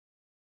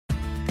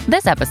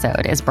This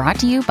episode is brought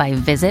to you by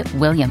Visit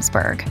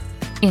Williamsburg.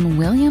 In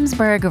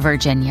Williamsburg,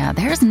 Virginia,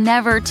 there's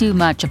never too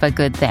much of a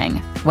good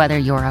thing. Whether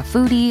you're a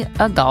foodie,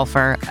 a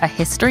golfer, a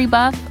history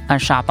buff, a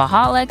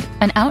shopaholic,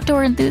 an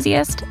outdoor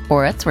enthusiast,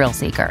 or a thrill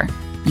seeker,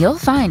 you'll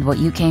find what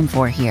you came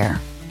for here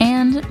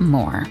and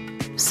more.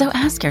 So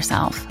ask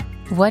yourself,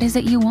 what is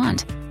it you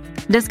want?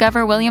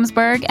 Discover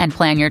Williamsburg and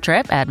plan your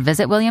trip at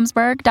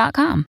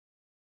visitwilliamsburg.com.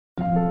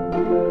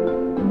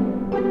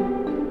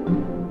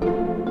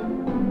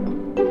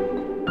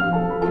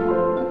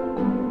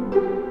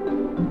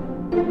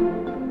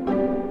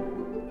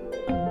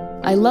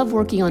 I love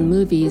working on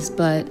movies,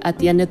 but at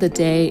the end of the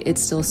day,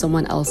 it's still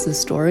someone else's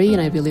story,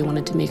 and I really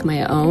wanted to make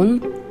my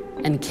own.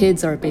 And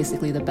kids are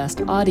basically the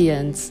best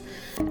audience.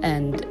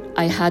 And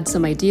I had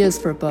some ideas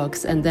for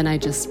books, and then I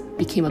just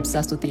became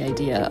obsessed with the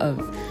idea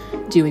of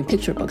doing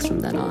picture books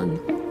from then on.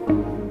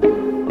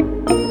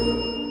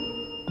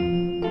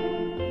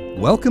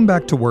 Welcome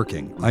back to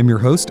Working. I'm your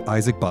host,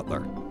 Isaac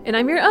Butler. And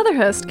I'm your other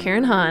host,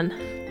 Karen Han.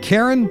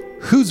 Karen,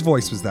 whose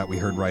voice was that we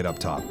heard right up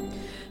top?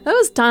 That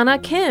was Donna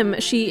Kim.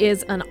 She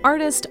is an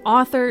artist,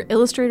 author,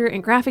 illustrator,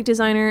 and graphic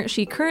designer.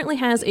 She currently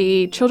has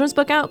a children's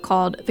book out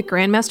called The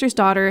Grandmaster's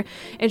Daughter,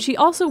 and she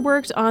also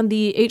worked on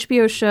the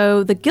HBO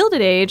show The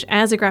Gilded Age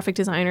as a graphic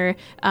designer,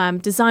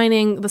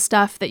 designing the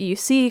stuff that you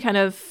see kind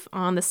of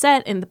on the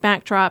set and the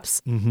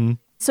backdrops. Mm-hmm.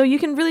 So you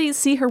can really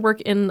see her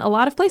work in a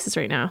lot of places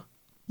right now.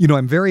 You know,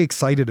 I'm very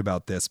excited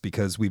about this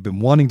because we've been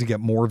wanting to get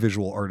more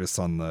visual artists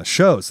on the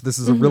show, so this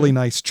is a really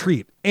nice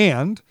treat.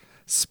 And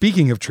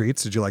speaking of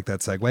treats, did you like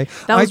that segue?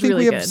 That was I think really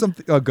we have good.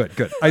 something. Oh, good.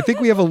 I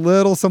think we have a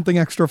little something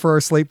extra for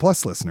our Slate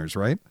Plus listeners,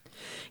 right?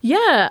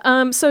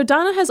 Yeah. So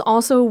Donna has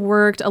also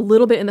worked a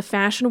little bit in the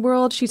fashion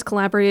world. She's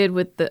collaborated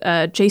with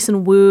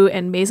Jason Wu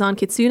and Maison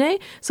Kitsune.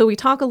 So we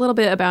talk a little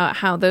bit about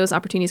how those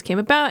opportunities came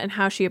about and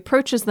how she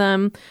approaches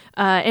them.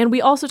 And we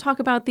also talk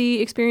about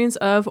the experience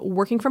of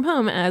working from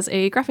home as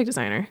a graphic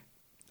designer.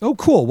 Oh,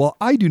 cool. Well,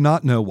 I do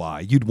not know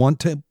why you'd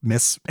want to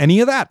miss any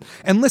of that.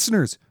 And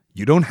listeners,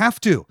 you don't have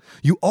to.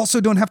 You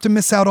also don't have to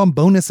miss out on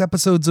bonus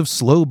episodes of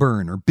Slow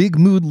Burn or Big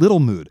Mood,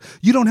 Little Mood.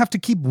 You don't have to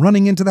keep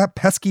running into that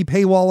pesky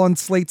paywall on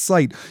Slate's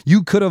site.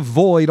 You could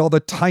avoid all the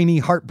tiny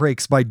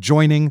heartbreaks by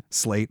joining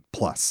Slate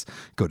Plus.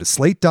 Go to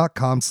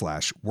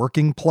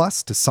slate.com/working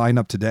plus to sign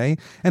up today.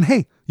 And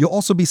hey, you'll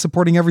also be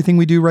supporting everything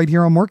we do right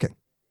here on Working.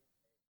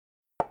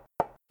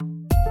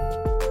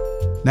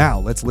 Now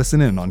let's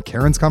listen in on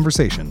Karen's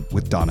conversation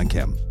with Donna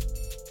Kim.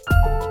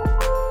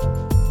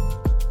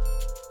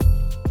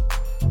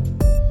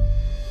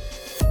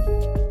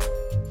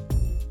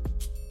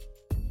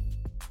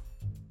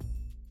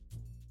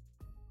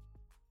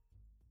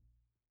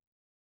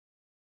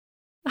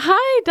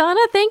 Hi, Donna.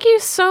 Thank you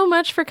so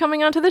much for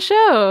coming onto the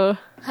show.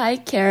 Hi,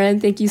 Karen.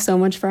 Thank you so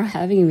much for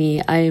having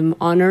me. I'm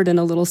honored and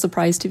a little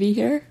surprised to be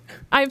here.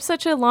 I'm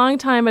such a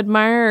longtime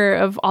admirer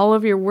of all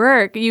of your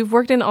work. You've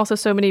worked in also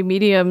so many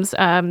mediums.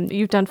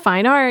 You've done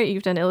fine art,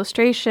 you've done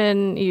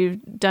illustration, you've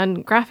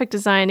done graphic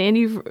design, and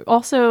you've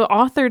also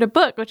authored a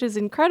book, which is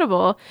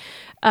incredible.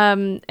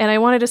 And I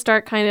wanted to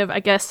start kind of, I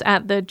guess,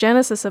 at the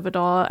genesis of it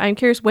all. I'm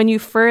curious when you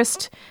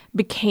first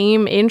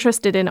became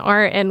interested in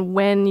art and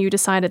when you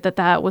decided that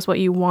that was what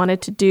you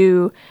wanted to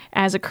do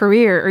as a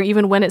career, or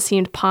even when it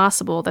seemed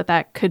possible that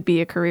that could be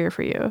a career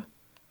for you.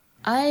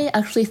 I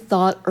actually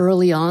thought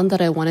early on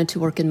that I wanted to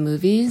work in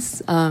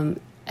movies. I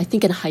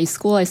think in high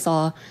school I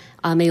saw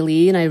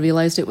Amélie and I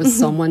realized it was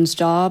someone's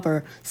job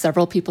or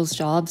several people's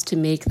jobs to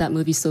make that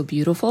movie so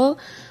beautiful.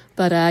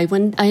 But I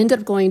ended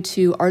up going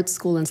to art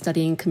school and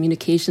studying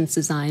communications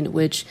design,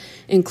 which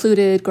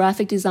included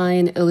graphic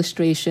design,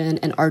 illustration,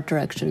 and art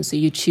direction. So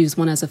you choose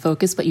one as a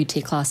focus, but you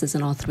take classes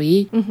in all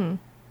three. Mm-hmm.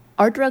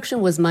 Art direction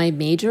was my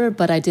major,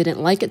 but I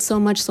didn't like it so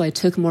much, so I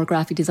took more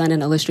graphic design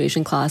and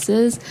illustration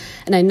classes.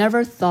 And I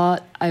never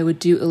thought I would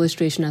do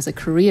illustration as a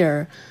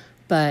career,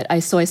 but I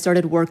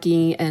started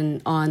working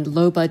on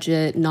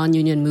low-budget,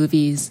 non-union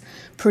movies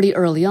pretty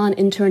early on,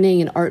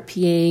 interning and art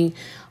PAing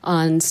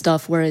on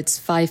stuff where it's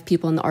 5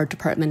 people in the art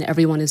department,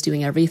 everyone is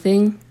doing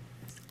everything.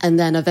 And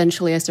then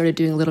eventually I started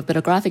doing a little bit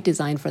of graphic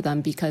design for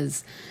them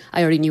because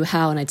I already knew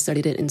how and I'd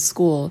studied it in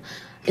school.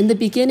 In the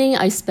beginning,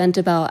 I spent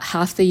about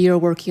half the year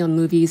working on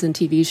movies and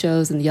TV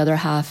shows and the other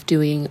half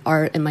doing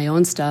art and my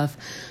own stuff.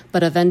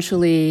 But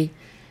eventually,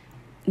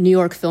 New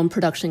York film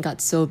production got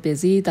so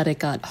busy that it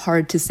got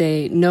hard to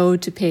say no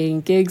to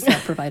paying gigs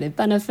that provided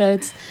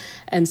benefits.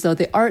 And so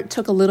the art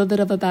took a little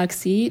bit of a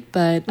backseat,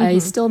 but I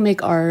still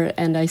make art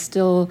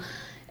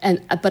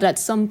but at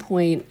some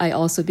point, I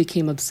also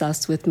became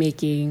obsessed with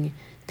making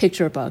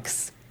picture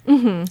books.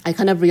 Mm-hmm. I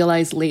kind of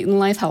realized late in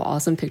life how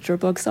awesome picture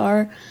books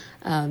are.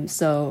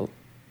 So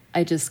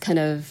I just kind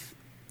of,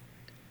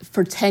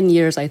 for 10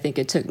 years, I think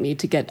it took me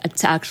to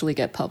actually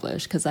get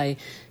published, because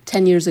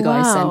 10 years ago,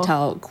 I sent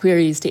out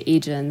queries to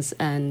agents,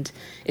 and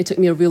it took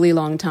me a really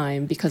long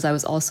time because I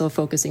was also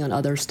focusing on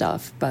other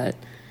stuff. But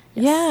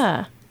yes.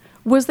 Yeah.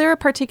 Was there a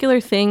particular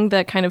thing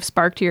that kind of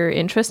sparked your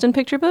interest in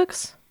picture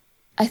books?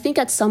 I think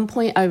at some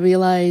point I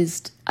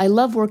realized I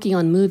love working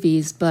on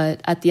movies,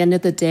 but at the end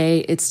of the day,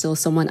 it's still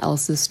someone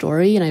else's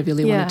story, and I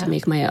really wanted to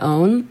make my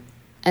own.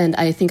 And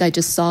I think I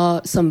just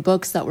saw some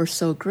books that were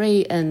so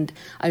great, and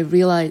I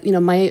realized,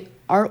 my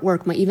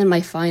artwork, even my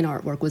fine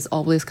artwork was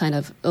always kind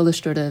of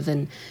illustrative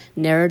and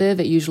narrative.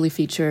 It usually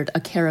featured a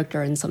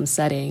character in some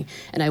setting,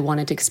 and I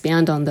wanted to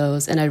expand on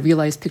those. And I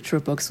realized picture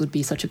books would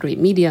be such a great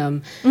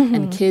medium,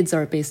 and kids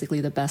are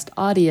basically the best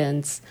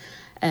audience.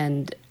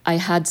 And I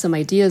had some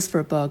ideas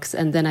for books,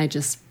 and then I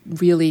just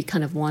really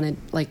kind of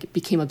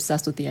became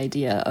obsessed with the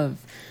idea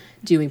of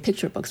doing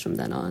picture books from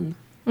then on.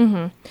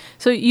 Mm-hmm.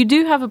 So you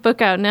do have a book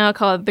out now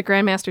called The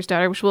Grandmaster's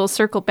Daughter, which we'll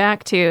circle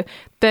back to.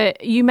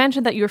 But you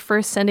mentioned that you were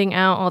first sending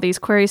out all these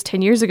queries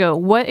 10 years ago.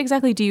 What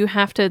exactly do you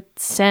have to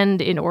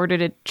send in order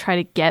to try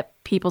to get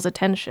people's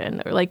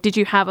attention? Or did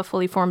you have a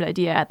fully formed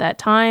idea at that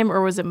time,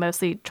 or was it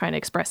mostly trying to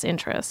express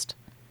interest?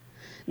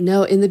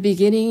 No, in the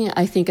beginning,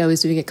 I think I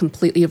was doing it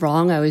completely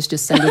wrong. I was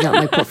just sending out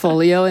my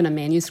portfolio and a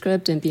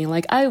manuscript and being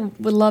like, I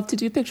would love to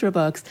do picture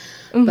books.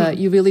 But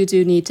you really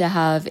do need to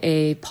have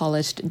a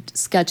polished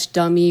sketch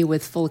dummy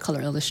with full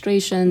color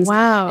illustrations.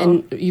 Wow.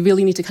 And you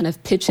really need to kind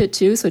of pitch it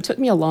too. So it took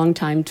me a long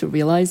time to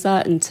realize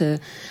that.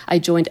 I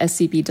joined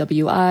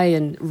SCBWI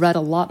and read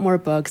a lot more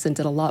books and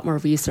did a lot more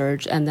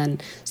research, and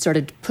then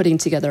started putting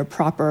together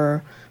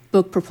proper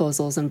book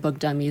proposals and book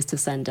dummies to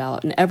send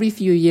out. And every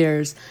few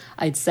years,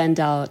 I'd send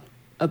out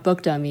a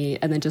book dummy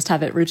and then just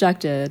have it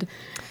rejected.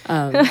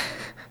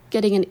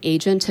 Getting an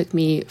agent took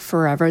me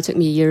forever. It took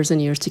me years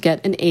and years to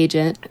get an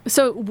agent.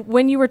 So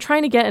when you were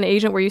trying to get an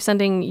agent, were you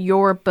sending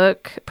your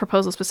book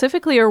proposal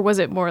specifically, or was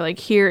it more like,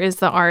 here is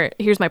the art,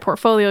 here's my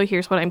portfolio,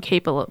 here's what I'm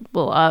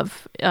capable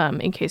of,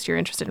 in case you're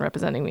interested in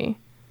representing me?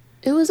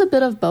 It was a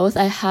bit of both.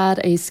 I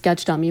had a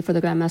sketch dummy for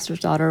The Grandmaster's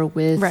Daughter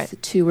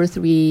with 2 or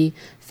 3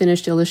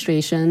 finished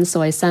illustrations.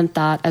 So I sent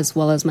that as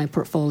well as my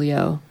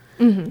portfolio.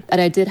 And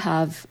I did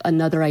have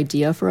another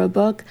idea for a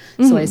book,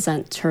 so I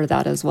sent her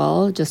that as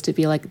well, just to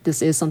be like,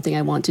 this is something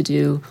I want to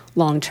do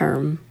long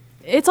term.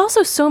 It's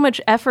also so much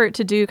effort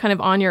to do kind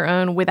of on your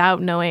own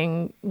without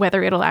knowing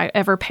whether it'll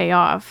ever pay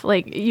off.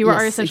 You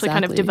are essentially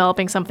kind of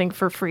developing something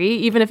for free,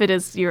 even if it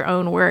is your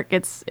own work.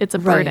 It's a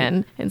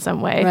burden in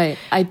some way. Right.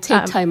 I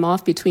take time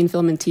off between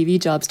film and TV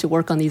jobs to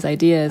work on these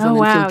ideas and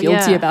then feel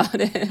guilty about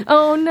it.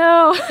 Oh,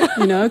 no.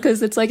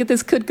 Because it's like,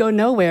 this could go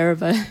nowhere,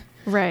 but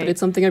it's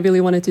something I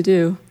really wanted to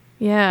do.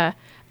 Yeah.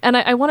 And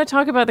I want to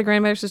talk about The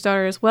Grandmaster's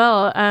Daughter as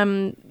well.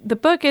 The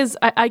book is,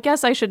 I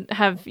guess I should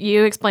have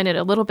you explain it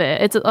a little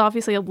bit. It's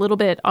obviously a little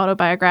bit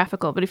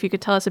autobiographical, but if you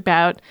could tell us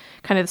about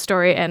kind of the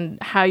story and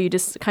how you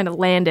just kind of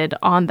landed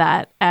on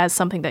that as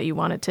something that you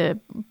wanted to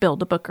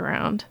build a book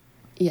around.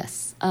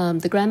 Yes.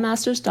 The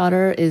Grandmaster's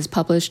Daughter is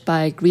published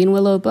by Green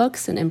Willow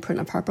Books, an imprint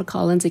of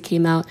HarperCollins. It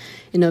came out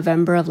in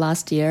November of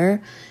last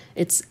year.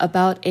 It's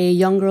about a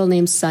young girl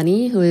named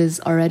Sunny who is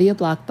already a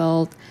black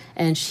belt,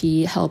 and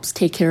she helps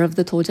take care of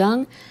the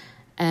tojang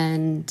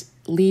and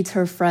leads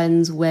her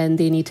friends when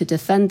they need to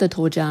defend the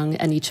tojang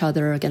and each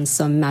other against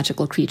some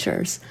magical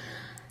creatures.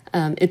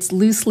 It's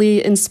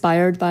loosely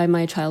inspired by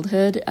my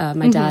childhood.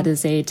 My dad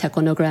is a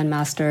taekwondo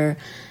grandmaster,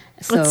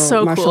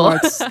 so martial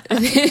arts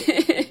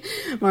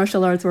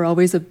martial arts were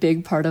always a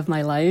big part of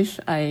my life.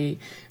 I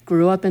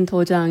grew up in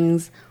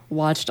tojangs,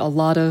 watched a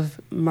lot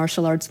of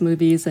martial arts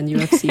movies and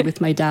UFC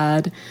with my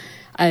dad.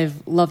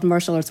 I've loved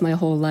martial arts my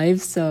whole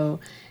life, so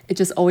it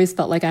just always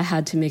felt like I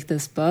had to make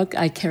this book.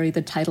 I carried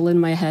the title in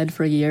my head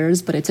for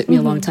years, but it took me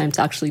a long time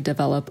to actually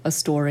develop a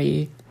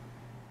story.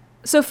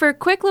 So for a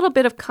quick little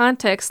bit of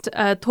context,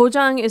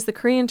 tojang is the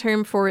Korean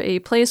term for a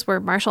place where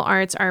martial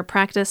arts are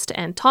practiced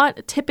and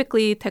taught,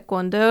 typically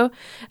taekwondo.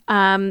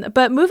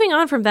 But moving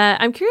on from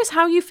that, I'm curious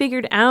how you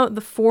figured out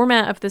the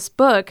format of this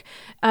book.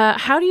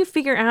 How do you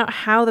figure out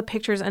how the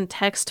pictures and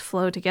text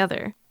flow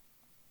together?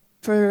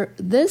 For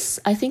this,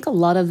 I think a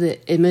lot of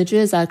the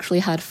images I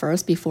actually had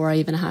first before I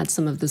even had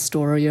some of the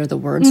story or the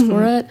words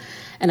for it.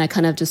 And I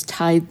kind of just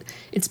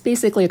it's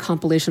basically a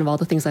compilation of all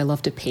the things I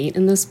love to paint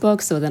in this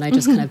book. So then I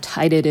just kind of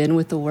tied it in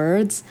with the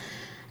words.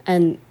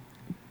 And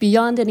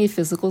beyond any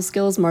physical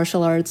skills,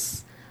 martial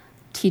arts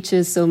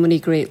teaches so many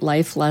great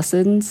life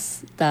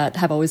lessons that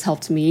have always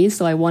helped me.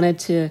 So I wanted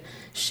to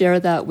share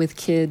that with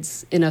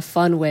kids in a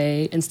fun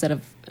way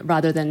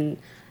rather than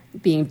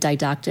being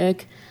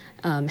didactic.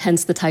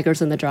 Hence the tigers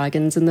and the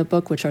dragons in the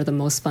book, which are the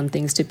most fun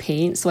things to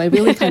paint. So I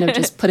really kind of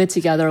just put it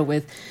together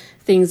with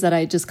things that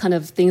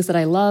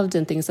I loved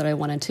and things that I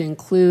wanted to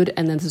include.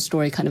 And then the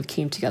story kind of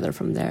came together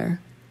from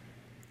there.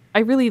 I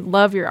really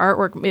love your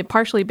artwork,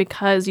 partially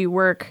because you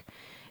work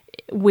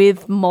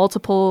with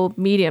multiple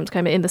mediums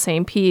kind of in the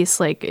same piece,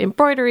 like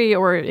embroidery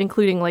or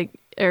integrating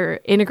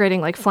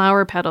like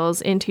flower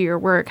petals into your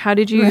work. How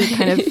did you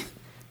kind of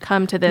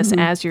come to this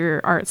as your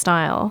art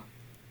style?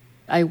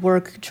 I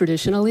work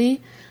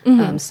traditionally.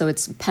 So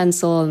it's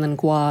pencil and then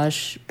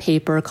gouache,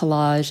 paper,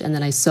 collage, and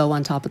then I sew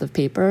on top of the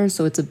paper.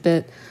 So it's a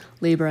bit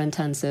labor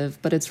intensive,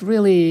 but it's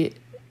really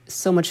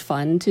so much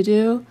fun to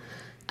do.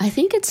 I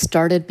think it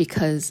started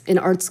because in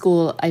art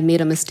school, I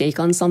made a mistake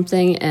on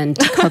something, and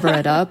to cover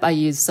it up, I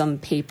used some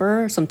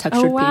paper, some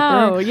textured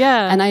paper.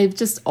 Yeah. And I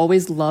just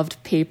always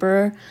loved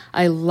paper.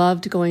 I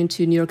loved going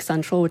to New York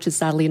Central, which is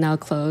sadly now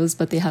closed,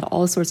 but they had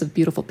all sorts of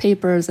beautiful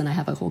papers, and I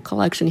have a whole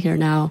collection here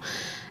now.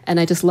 And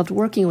I just loved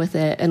working with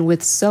it. And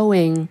with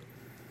sewing,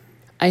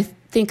 I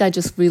think I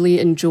just really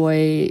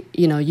enjoy,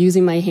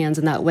 using my hands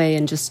in that way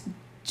and just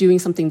doing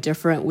something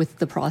different with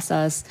the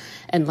process.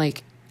 And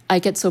like, I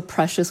get so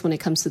precious when it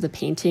comes to the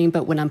painting,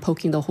 but when I'm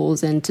poking the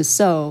holes in to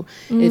sew,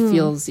 it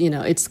feels,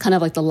 it's kind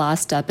of like the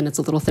last step, and it's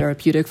a little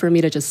therapeutic for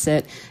me to just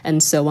sit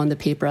and sew on the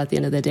paper at the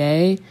end of the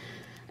day.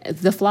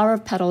 The flower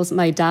of petals,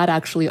 my dad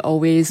actually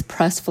always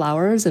pressed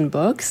flowers in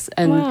books,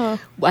 and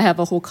I have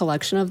a whole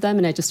collection of them,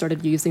 and I just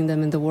started using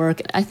them in the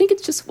work. I think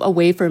it's just a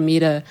way for me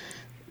to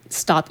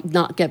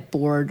not get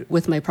bored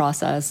with my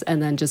process,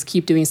 and then just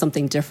keep doing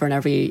something different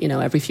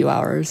every few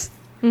hours.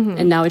 Mm-hmm.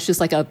 And now it's just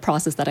like a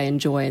process that I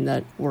enjoy and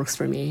that works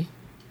for me.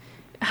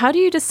 How do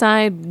you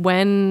decide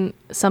when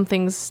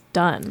something's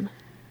done?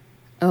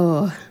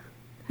 Oh,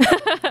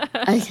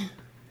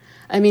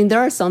 I mean, there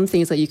are some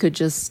things that you could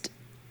just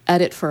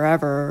edit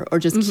forever or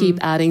just keep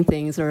adding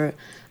things,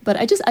 but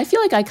I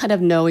feel like I kind of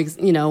know,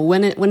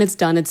 when it's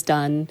done, it's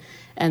done.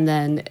 And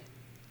then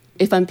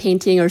if I'm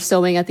painting or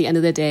sewing at the end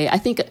of the day, I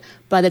think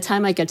by the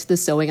time I get to the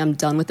sewing, I'm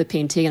done with the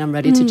painting and I'm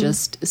ready to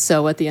just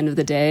sew at the end of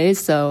the day.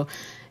 So,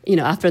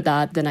 after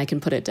that, then I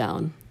can put it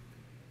down.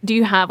 Do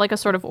you have like a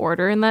sort of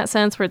order in that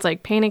sense where it's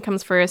like painting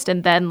comes first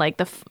and then like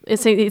it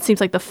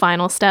seems like the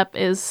final step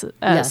is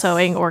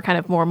sewing or kind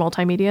of more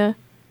multimedia?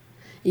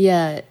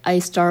 Yeah, I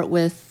start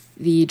with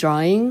the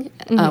drawing,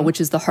 which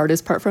is the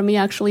hardest part for me,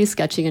 actually.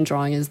 Sketching and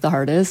drawing is the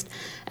hardest.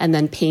 And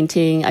then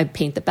painting, I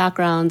paint the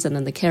backgrounds and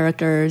then the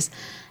characters,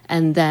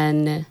 and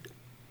then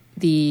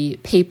the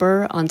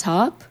paper on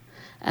top,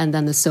 and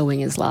then the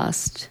sewing is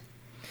last.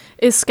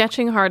 Is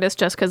sketching hardest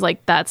just because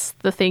like that's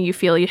the thing you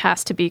feel it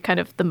has to be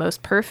kind of the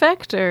most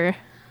perfect, or?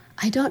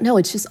 I don't know.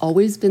 It's just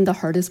always been the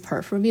hardest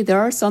part for me. There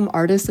are some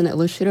artists and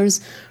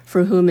illustrators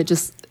for whom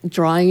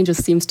drawing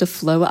just seems to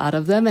flow out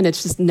of them, and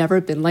it's just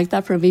never been like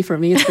that for me. For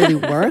me, it's really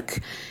work.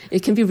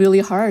 It can be really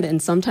hard, and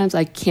sometimes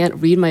I can't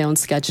read my own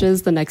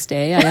sketches the next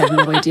day. I have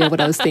no idea what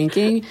I was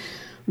thinking.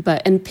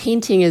 And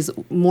painting is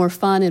more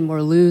fun and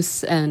more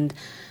loose, and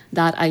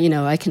that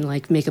I can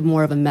like make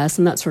more of a mess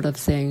and that sort of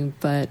thing.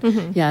 But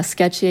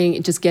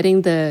sketching, just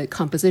getting the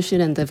composition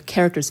and the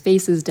characters'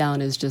 faces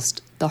down is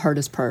just the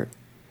hardest part.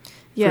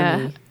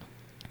 Yeah.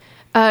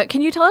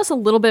 Can you tell us a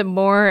little bit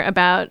more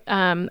about,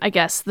 I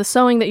guess, the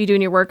sewing that you do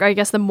in your work, or I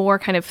guess the more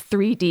kind of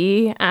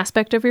 3D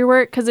aspect of your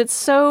work? Because it's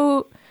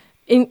so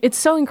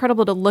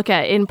incredible to look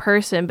at in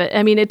person, but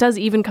I mean, it does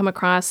even come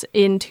across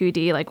in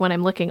 2D, like when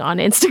I'm looking on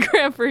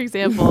Instagram, for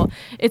example.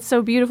 It's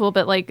so beautiful,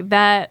 but like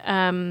that,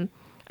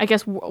 I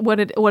guess what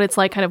it's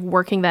like kind of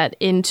working that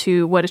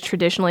into what is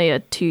traditionally a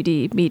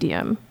 2D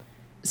medium.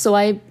 So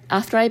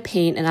after I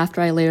paint and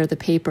after I layer the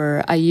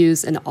paper, I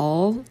use an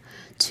awl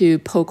to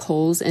poke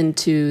holes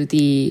into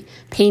the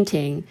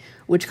painting,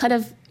 which kind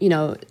of,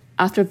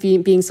 after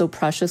being so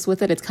precious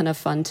with it, it's kind of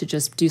fun to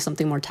just do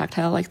something more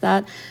tactile like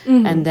that.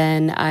 Mm-hmm. And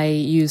then I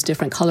use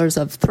different colors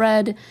of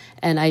thread,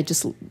 and I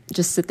just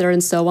sit there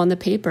and sew on the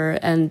paper.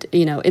 And,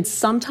 it's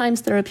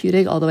sometimes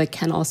therapeutic, although it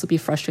can also be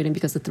frustrating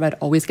because the thread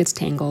always gets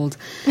tangled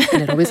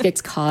and it always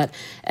gets caught.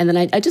 And then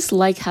I just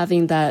like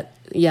having that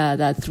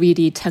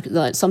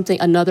 3D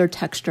another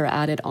texture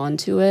added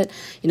onto it.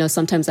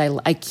 Sometimes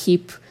I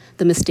keep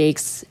the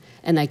mistakes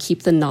and I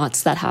keep the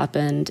knots that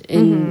happened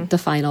in the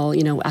final,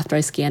 after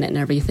I scan it and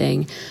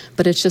everything.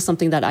 But it's just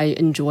something that I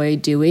enjoy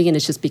doing, and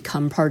it's just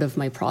become part of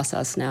my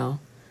process now.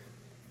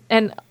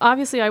 And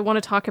obviously I want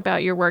to talk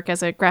about your work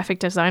as a graphic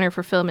designer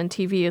for film and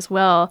TV as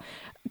well.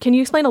 Can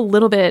you explain a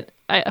little bit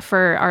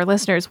for our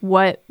listeners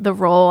what the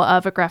role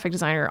of a graphic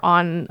designer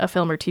on a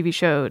film or TV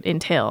show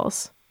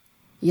entails?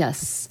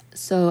 Yes.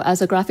 So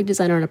as a graphic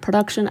designer in a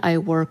production, I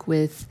work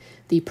with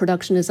the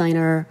production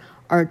designer,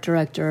 art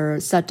director,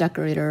 set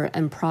decorator,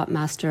 and prop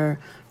master,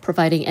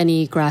 providing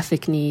any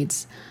graphic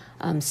needs.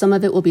 Some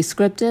of it will be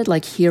scripted,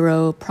 like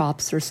hero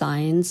props or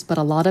signs, but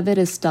a lot of it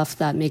is stuff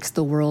that makes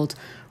the world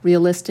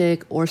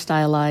realistic or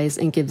stylized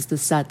and gives the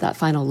set that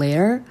final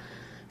layer.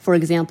 For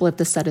example, if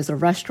the set is a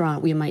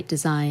restaurant, we might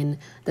design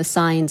the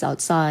signs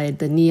outside,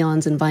 the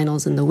neons and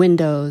vinyls in the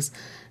windows,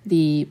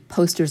 the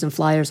posters and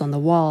flyers on the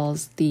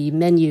walls, the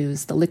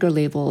menus, the liquor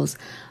labels,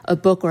 a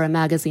book or a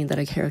magazine that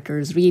a character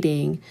is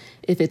reading.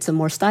 If it's a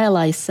more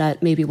stylized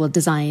set, maybe we'll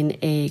design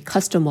a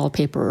custom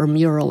wallpaper or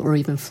mural or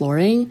even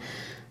flooring.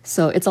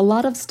 So it's a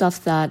lot of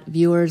stuff that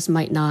viewers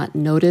might not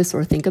notice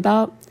or think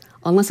about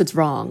unless it's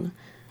wrong.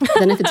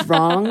 Then if it's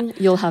wrong,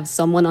 you'll have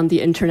someone on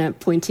the internet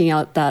pointing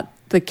out that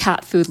the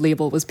cat food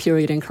label was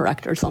period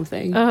incorrect or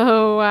something.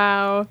 Oh,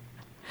 wow.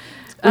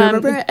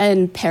 Remember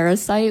in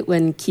Parasite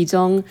when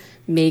Ki-jung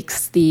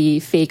makes the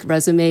fake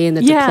resume and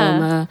the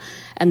diploma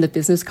and the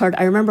business card?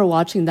 I remember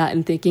watching that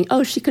and thinking,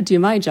 oh, she could do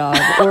my job.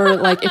 Or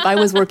like if I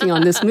was working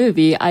on this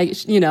movie,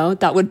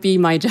 that would be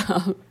my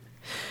job.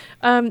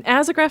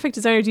 As a graphic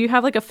designer, do you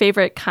have like a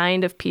favorite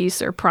kind of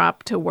piece or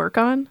prop to work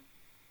on?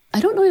 I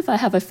don't know if I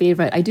have a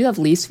favorite. I do have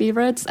least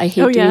favorites. I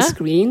hate doing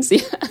screens.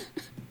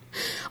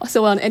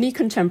 So on any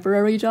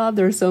contemporary job,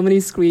 there are so many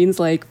screens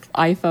like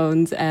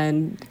iPhones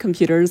and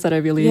computers that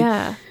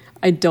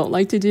I don't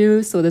like to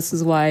do. So this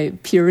is why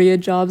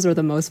period jobs are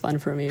the most fun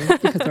for me,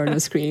 because there are no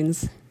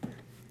screens.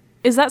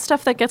 Is that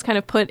stuff that gets kind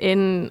of put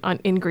in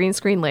green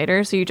screen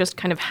later, so you just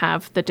kind of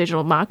have the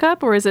digital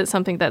mock-up, or is it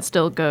something that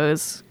still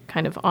goes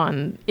kind of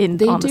on the set?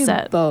 They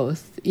do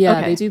both.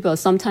 Yeah, They do both.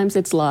 Sometimes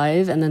it's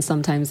live, and then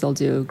sometimes they'll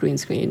do green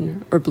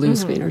screen or blue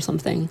screen or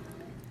something.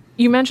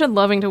 You mentioned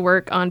loving to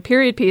work on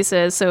period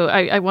pieces, so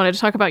I wanted to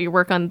talk about your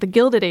work on The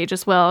Gilded Age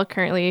as well,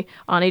 currently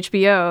on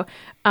HBO,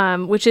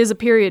 which is a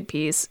period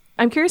piece.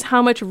 I'm curious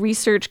how much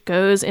research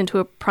goes into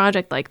a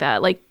project like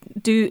that. Like,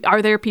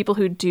 are there people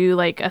who do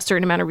like a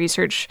certain amount of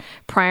research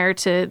prior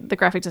to the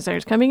graphic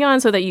designers coming on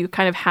so that you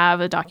kind of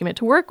have a document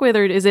to work with,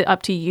 or is it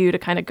up to you to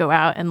kind of go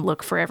out and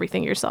look for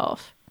everything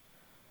yourself?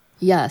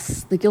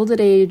 Yes, The Gilded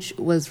Age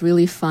was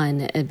really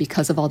fun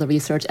because of all the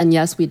research. And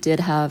yes, we did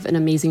have an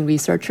amazing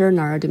researcher,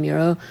 Nara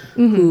DeMiro,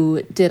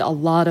 who did a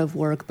lot of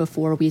work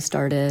before we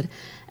started.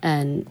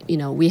 And,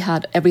 we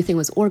had everything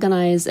was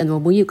organized. And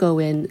when we go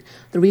in,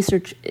 the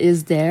research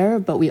is there,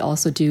 but we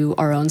also do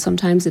our own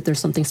sometimes if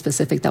there's something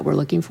specific that we're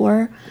looking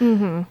for.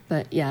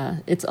 But yeah,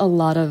 it's a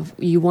lot of,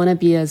 you want to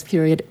be as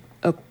period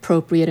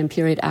appropriate and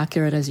period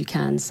accurate as you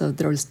can. So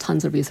there's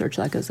tons of research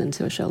that goes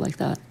into a show like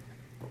that.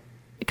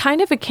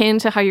 Kind of akin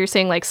to how you're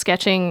saying like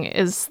sketching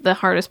is the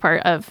hardest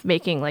part of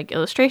making like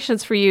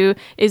illustrations for you.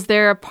 Is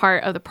there a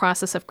part of the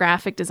process of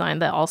graphic design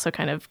that also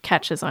kind of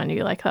catches on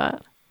you like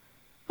that?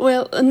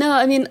 Well, no,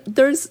 I mean,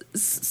 there's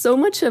so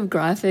much of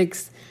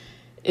graphics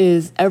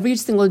is every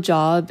single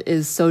job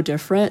is so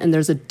different and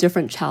there's a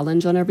different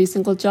challenge on every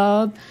single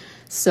job.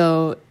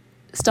 So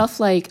stuff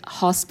like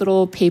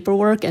hospital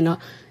paperwork and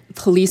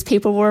police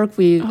paperwork,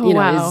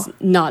 is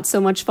not so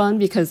much fun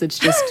because it's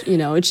just,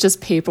 it's just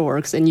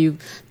paperwork and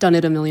you've done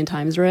it a million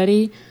times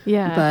already.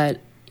 Yeah. But,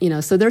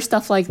 so there's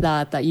stuff like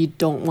that you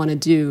don't want to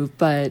do,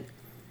 but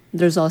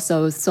there's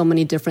also so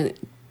many different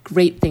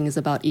great things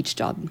about each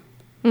job.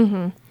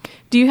 Do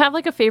you have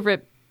like a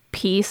favorite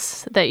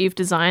piece that you've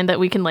designed that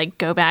we can like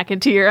go back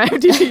into your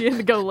IMDb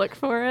and go look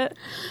for it?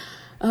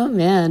 Oh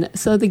man,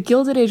 so The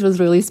Gilded Age was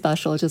really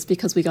special just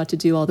because we got to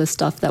do all this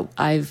stuff that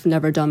I've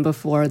never done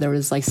before. There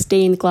was like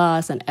stained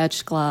glass and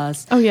etched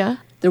glass. Oh yeah.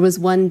 There was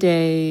one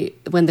day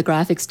when the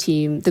graphics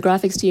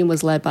team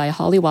was led by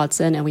Holly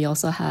Watson, and we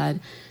also had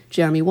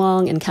Jeremy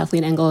Wong and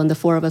Kathleen Engel, and the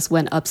four of us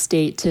went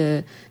upstate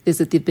to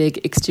visit the big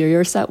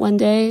exterior set one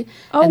day.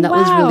 And that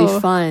was really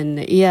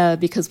fun. Yeah,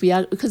 because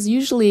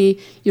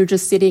usually you're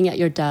just sitting at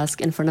your desk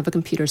in front of a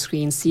computer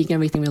screen, seeing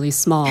everything really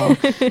small.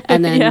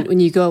 And then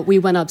when we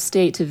went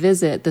upstate to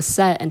visit the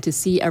set and to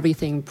see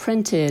everything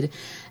printed,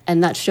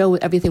 and that show,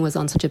 everything was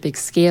on such a big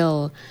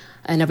scale,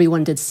 and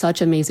everyone did such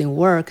amazing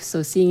work.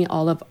 So seeing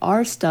all of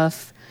our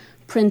stuff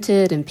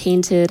printed and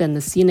painted, and the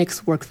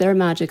scenics work their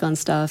magic on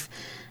stuff,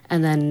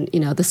 and then,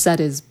 the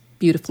set is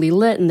beautifully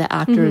lit and the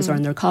actors are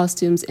in their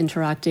costumes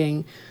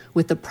interacting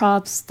with the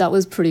props. That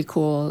was pretty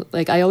cool.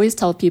 Like, I always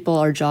tell people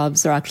our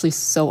jobs are actually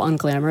so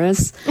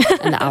unglamorous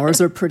and the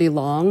hours are pretty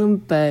long,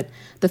 but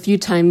the few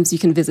times you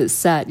can visit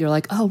set, you're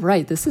like, oh,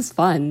 right, this is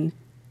fun.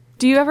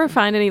 Do you ever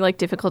find any, like,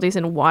 difficulties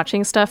in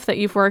watching stuff that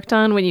you've worked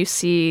on when you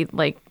see,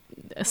 like,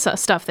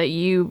 stuff that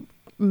you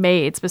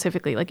made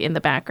specifically, like, in the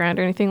background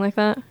or anything like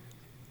that?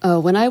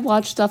 When I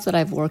watch stuff that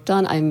I've worked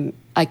on,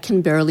 I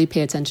can barely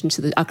pay attention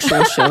to the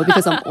actual show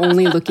because I'm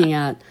only looking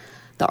at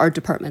the art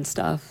department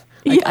stuff.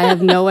 Like, I have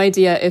no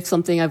idea if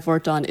something I've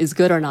worked on is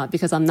good or not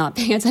because I'm not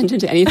paying attention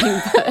to anything.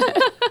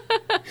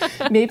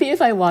 But maybe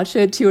if I watch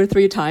it 2 or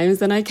 3 times,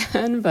 then I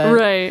can.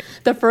 But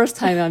the first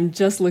time, I'm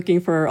just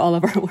looking for all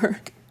of our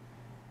work.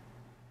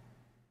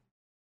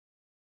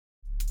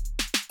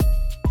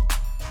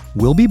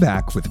 We'll be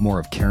back with more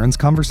of Karen's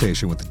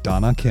conversation with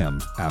Donna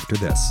Kim after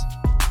this.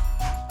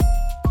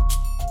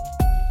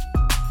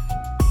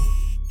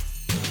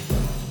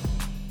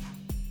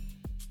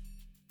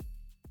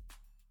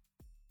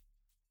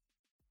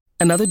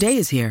 Another day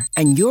is here,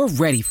 and you're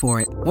ready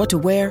for it. What to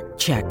wear?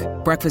 Check.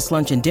 Breakfast,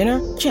 lunch, and dinner?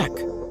 Check.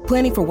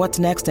 Planning for what's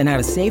next and how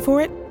to save for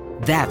it?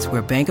 That's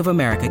where Bank of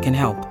America can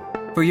help.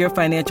 For your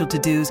financial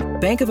to-dos,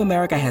 Bank of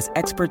America has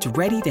experts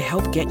ready to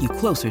help get you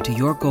closer to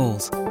your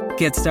goals.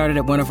 Get started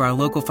at one of our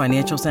local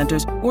financial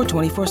centers or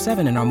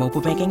 24/7 in our mobile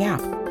banking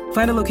app.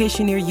 Find a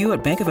location near you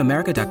at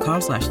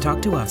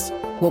bankofamerica.com/talktous.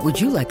 What would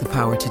you like the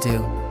power to do?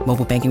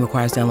 Mobile banking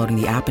requires downloading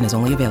the app and is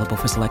only available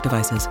for select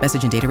devices.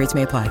 Message and data rates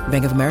may apply.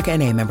 Bank of America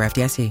NA, member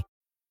FDIC.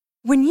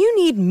 When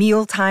you need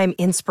mealtime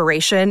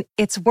inspiration,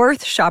 it's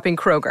worth shopping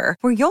Kroger,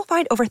 where you'll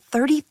find over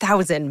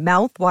 30,000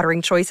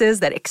 mouth-watering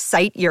choices that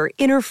excite your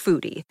inner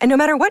foodie. And no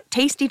matter what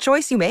tasty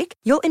choice you make,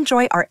 you'll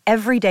enjoy our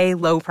everyday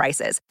low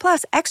prices,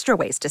 plus extra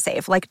ways to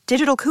save, like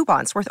digital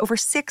coupons worth over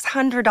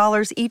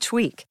 $600 each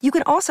week. You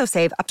can also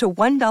save up to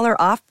 $1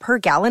 off per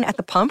gallon at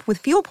the pump with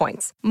fuel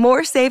points.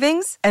 More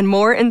savings and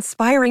more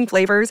inspiring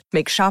flavors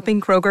make shopping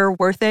Kroger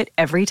worth it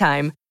every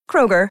time.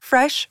 Kroger,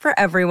 fresh for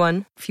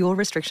everyone. Fuel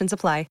restrictions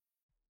apply.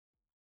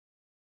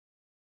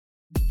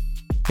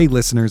 Hey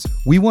listeners,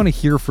 we want to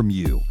hear from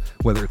you.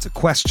 Whether it's a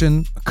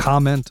question, a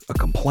comment, a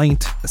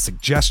complaint, a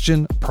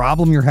suggestion, a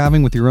problem you're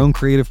having with your own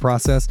creative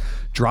process,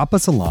 drop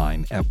us a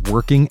line at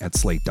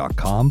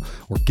working@slate.com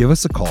or give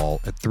us a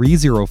call at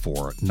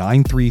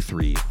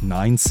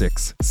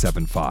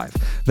 304-933-9675.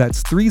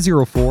 That's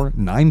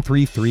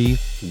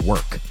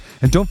 304-933-WORK.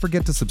 And don't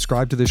forget to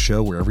subscribe to this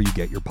show wherever you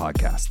get your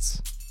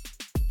podcasts.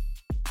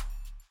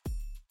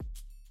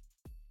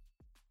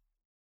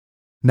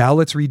 Now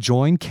let's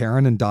rejoin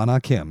Karen and Dana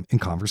Kim in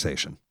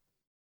conversation.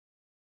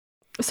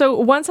 So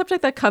one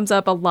subject that comes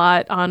up a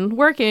lot on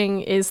Working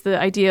is the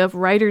idea of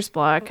writer's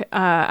block.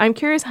 I'm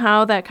curious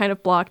how that kind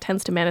of block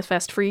tends to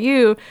manifest for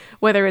you,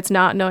 whether it's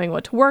not knowing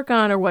what to work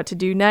on or what to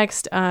do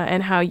next,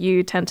 and how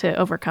you tend to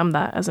overcome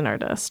that as an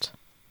artist.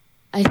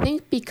 I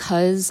think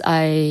because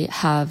I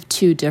have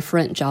two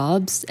different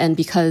jobs and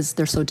because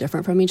they're so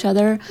different from each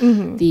other,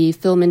 the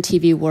film and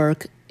TV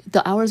work,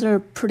 the hours are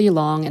pretty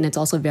long and it's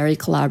also very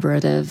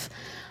collaborative.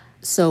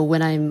 So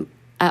when I'm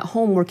at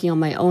home working on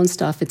my own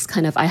stuff, it's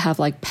kind of, I have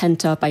like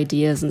pent up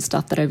ideas and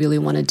stuff that I really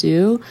want to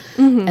do.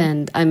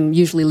 And I'm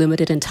usually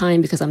limited in time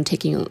because I'm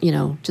taking,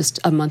 just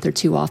a month or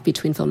two off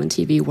between film and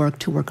TV work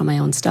to work on my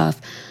own stuff.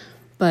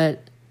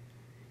 But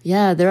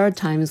yeah, there are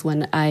times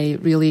when I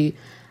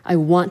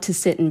want to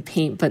sit and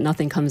paint, but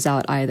nothing comes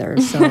out either.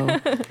 So,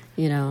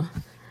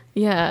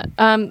 Yeah.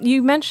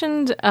 You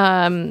mentioned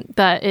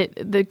that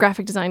the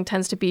graphic design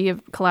tends to be a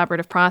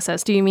collaborative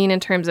process. Do you mean in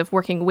terms of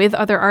working with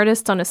other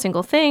artists on a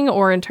single thing,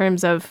 or in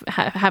terms of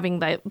having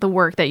the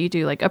work that you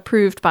do like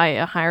approved by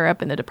a higher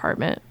up in the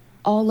department?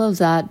 All of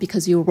that,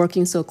 because you're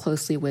working so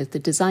closely with the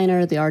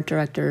designer, the art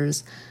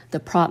directors, the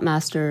prop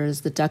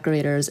masters, the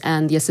decorators,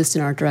 and the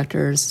assistant art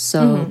directors.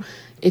 So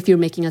if you're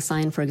making a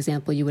sign, for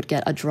example, you would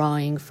get a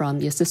drawing from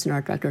the assistant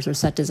art directors or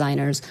set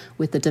designers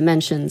with the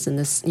dimensions and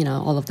this,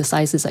 all of the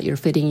sizes that you're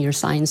fitting your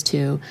signs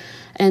to.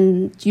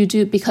 And you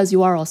do, because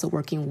you are also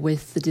working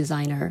with the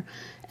designer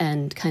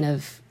and kind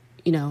of,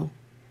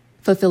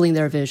 fulfilling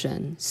their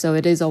vision. So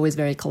it is always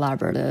very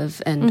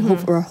collaborative, and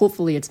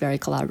hopefully it's very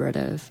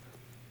collaborative.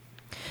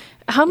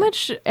 How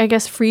much, I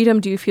guess,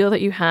 freedom do you feel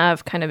that you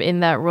have kind of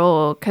in that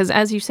role? Because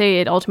as you say,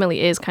 it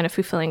ultimately is kind of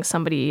fulfilling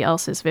somebody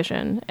else's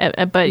vision,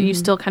 but you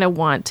still kind of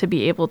want to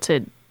be able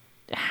to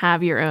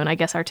have your own, I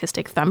guess,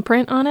 artistic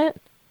thumbprint on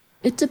it?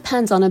 It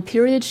depends. On a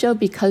period show,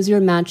 because you're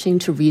matching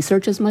to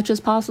research as much as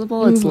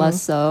possible, it's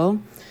less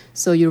so.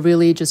 So you're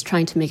really just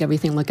trying to make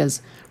everything look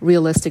as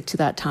realistic to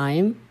that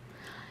time.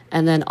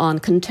 And then on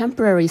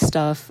contemporary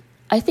stuff,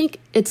 I think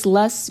it's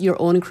less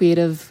your own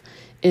creative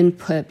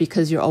input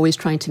because you're always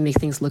trying to make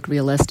things look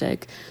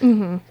realistic.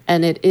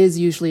 And it is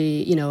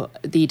usually,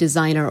 the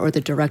designer or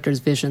the director's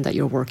vision that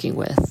you're working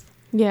with.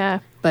 Yeah.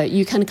 But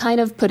you can kind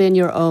of put in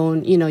your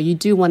own, you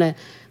do want to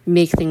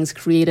make things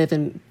creative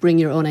and bring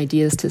your own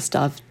ideas to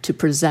stuff to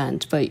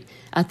present. But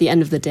at the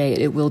end of the day,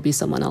 it will be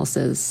someone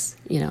else's,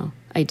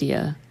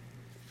 idea.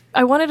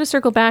 I wanted to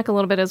circle back a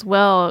little bit as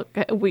well.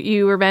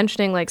 You were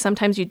mentioning like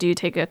sometimes you do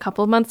take a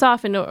couple of months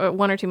off, or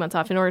 1 or 2 months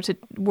off in order to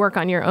work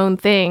on your own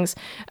things.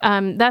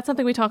 That's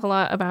something we talk a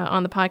lot about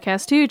on the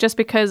podcast too, just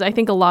because I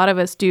think a lot of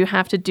us do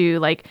have to do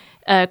like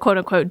a quote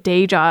unquote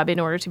day job in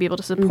order to be able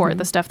to support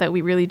the stuff that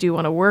we really do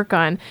want to work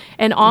on.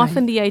 And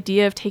often the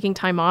idea of taking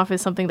time off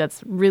is something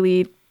that's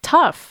really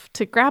tough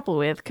to grapple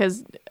with,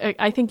 because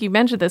I think you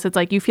mentioned this, it's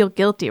like you feel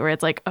guilty, where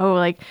it's like, oh,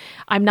 like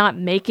I'm not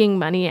making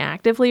money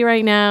actively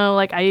right now,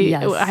 like I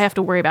have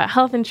to worry about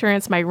health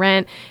insurance, my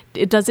rent.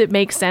 Does it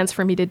make sense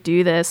for me to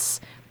do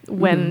this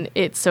when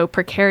it's so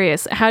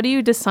precarious? How do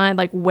you decide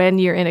like when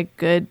you're in a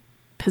good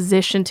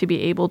position to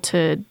be able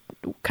to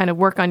kind of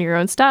work on your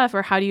own stuff,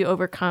 or how do you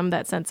overcome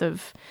that sense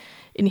of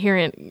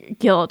inherent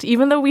guilt,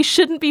 even though we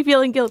shouldn't be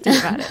feeling guilty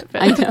about it?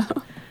 I know.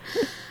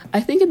 I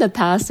think in the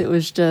past it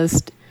was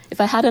just, if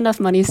I had enough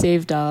money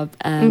saved up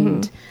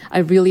and I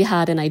really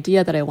had an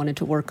idea that I wanted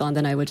to work on,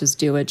 then I would just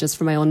do it just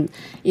for my own,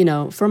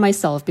 for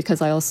myself,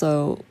 because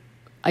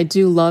I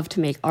do love to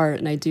make art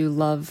and I do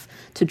love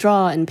to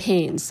draw and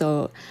paint.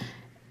 So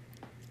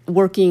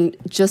working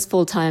just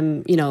full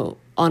time,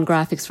 on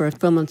graphics for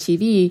film and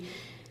TV,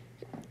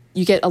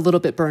 you get a little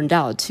bit burned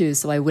out too.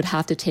 So I would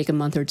have to take a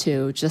month or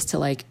two just to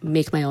like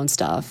make my own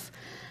stuff.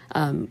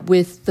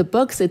 With the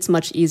books, it's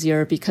much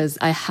easier because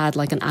I had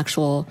like an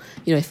actual,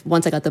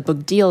 once I got the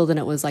book deal, then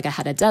it was like I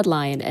had a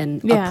deadline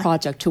and a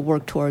project to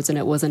work towards, and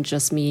it wasn't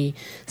just me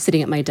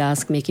sitting at my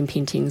desk making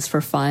paintings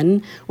for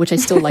fun, which I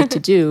still like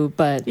to do,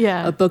 but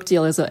a book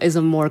deal is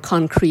a more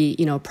concrete,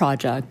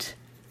 project.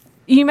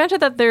 You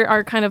mentioned that there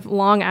are kind of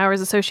long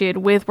hours associated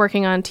with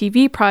working on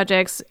TV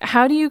projects.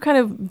 How do you kind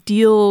of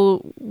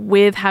deal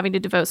with having to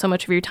devote so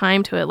much of your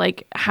time to it?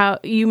 Like, how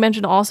you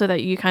mentioned also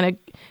that you kind of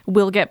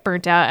will get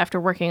burnt out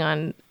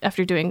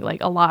after doing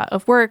like a lot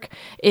of work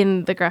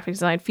in the graphic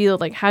design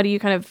field. Like, how do you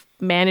kind of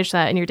manage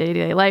that in your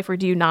day-to-day life, or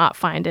do you not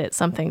find it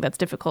something that's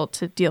difficult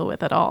to deal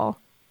with at all?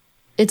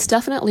 It's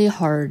definitely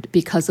hard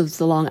because of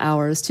the long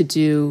hours to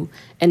do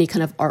any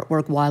kind of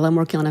artwork while I'm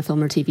working on a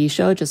film or TV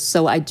show. Just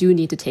so I do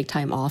need to take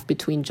time off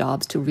between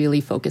jobs to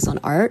really focus on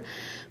art.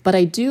 But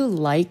I do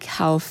like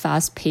how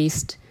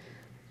fast-paced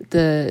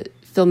the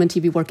film and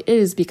TV work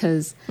is,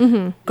 because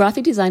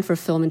graphic design for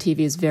film and TV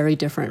is very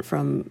different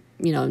from,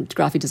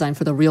 graphic design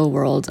for the real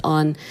world.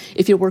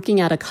 If you're working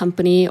at a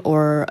company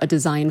or a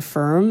design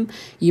firm,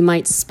 you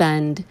might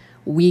spend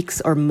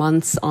weeks or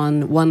months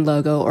on one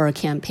logo or a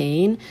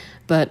campaign.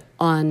 But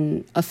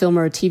on a film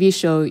or a TV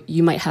show,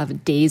 you might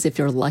have days if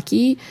you're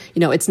lucky.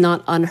 It's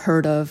not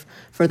unheard of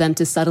for them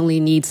to suddenly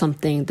need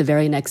something the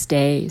very next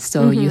day.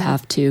 So you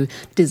have to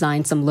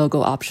design some logo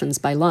options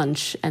by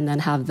lunch and then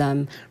have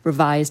them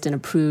revised and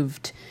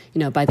approved,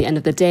 by the end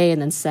of the day,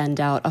 and then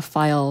send out a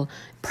file,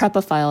 prep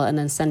a file, and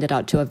then send it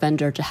out to a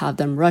vendor to have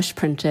them rush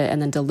print it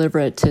and then deliver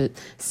it to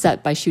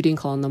set by shooting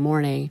call in the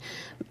morning.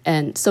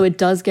 And so it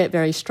does get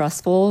very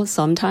stressful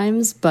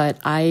sometimes, but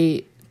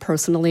I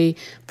personally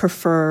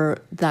prefer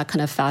that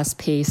kind of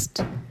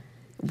fast-paced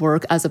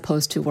work as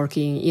opposed to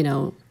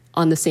working,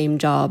 on the same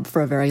job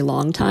for a very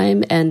long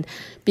time. And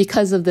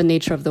because of the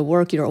nature of the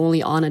work, you're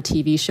only on a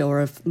TV show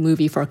or a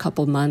movie for a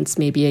couple months,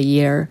 maybe a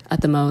year at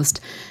the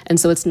most. And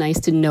so it's nice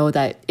to know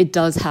that it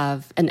does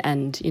have an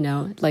end,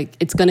 like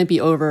it's going to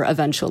be over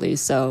eventually.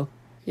 So,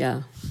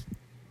 yeah.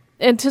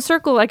 And to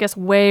circle, I guess,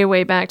 way,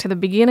 way back to the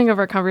beginning of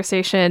our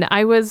conversation,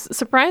 I was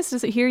surprised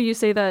to hear you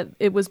say that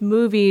it was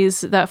movies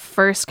that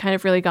first kind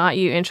of really got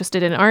you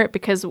interested in art,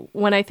 because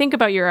when I think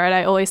about your art,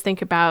 I always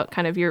think about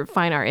kind of your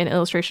fine art and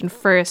illustration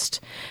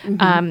first,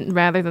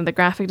 rather than the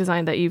graphic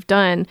design that you've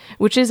done,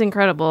 which is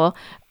incredible.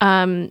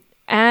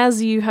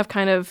 As you have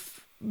kind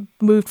of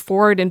moved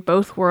forward in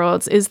both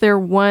worlds, is there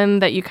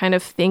one that you kind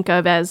of think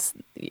of as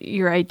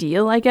your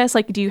ideal, I guess?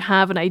 Like, do you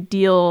have an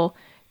ideal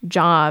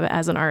job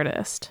as an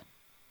artist?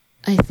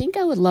 I think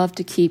I would love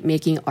to keep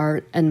making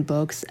art and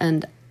books,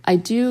 and I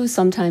do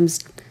sometimes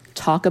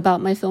talk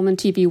about my film and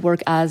TV work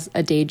as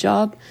a day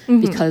job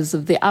because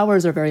of the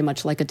hours are very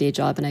much like a day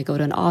job and I go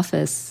to an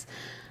office.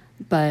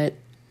 But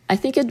I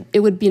think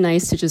it would be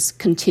nice to just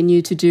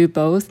continue to do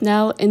both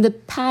now. In the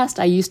past,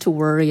 I used to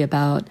worry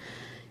about,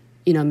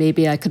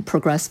 maybe I could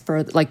progress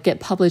further, like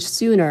get published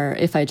sooner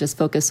if I just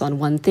focus on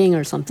one thing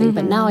or something.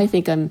 But now I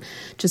think I'm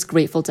just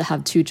grateful to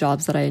have two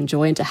jobs that I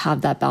enjoy and to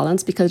have that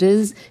balance, because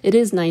it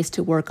is nice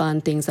to work on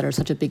things that are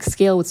such a big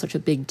scale with such a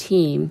big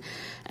team,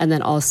 and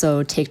then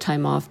also take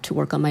time off to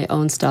work on my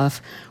own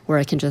stuff where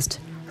I can just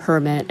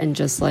hermit and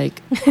just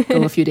like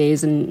go a few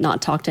days and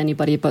not talk to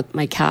anybody but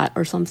my cat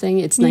or something.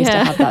 It's nice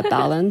to have that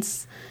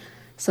balance.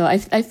 So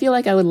I feel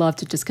like I would love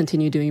to just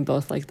continue doing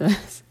both like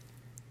this.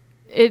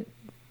 It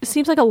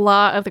seems like a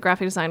lot of the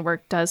graphic design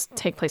work does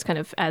take place kind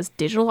of as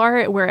digital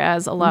art,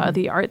 whereas a lot of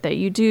the art that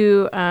you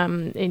do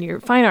in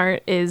your fine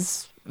art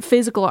is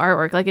physical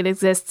artwork, like it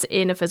exists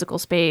in a physical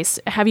space.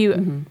 Have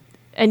you,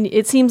 and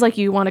it seems like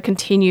you want to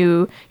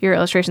continue your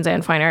illustrations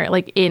and fine art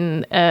like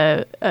in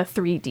a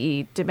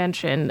 3D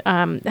dimension.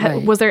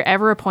 Right. Was there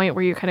ever a point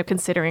where you're kind of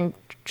considering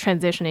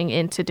transitioning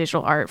into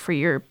digital art for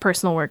your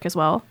personal work as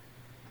well?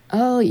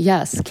 Oh,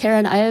 yes.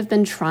 Karen, I have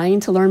been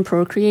trying to learn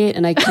Procreate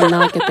and I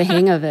cannot get the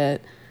hang of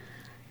it.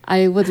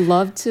 I would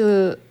love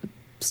to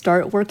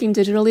start working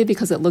digitally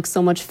because it looks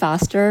so much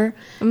faster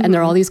and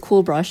there are all these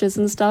cool brushes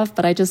and stuff,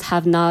 but I just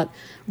have not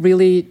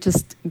really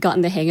just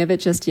gotten the hang of it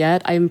just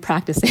yet. I'm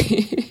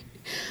practicing.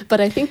 But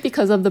I think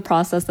because of the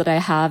process that I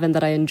have and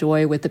that I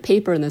enjoy with the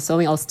paper and the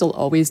sewing, I'll still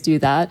always do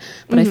that.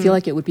 But I feel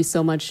like it would be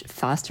so much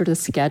faster to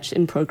sketch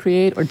in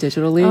Procreate or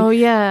digitally. Oh,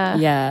 yeah.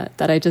 Yeah,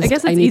 that I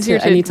guess it's easier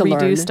to redo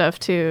learn stuff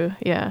too.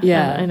 Yeah.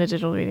 In a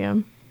digital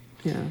medium.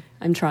 Yeah,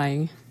 I'm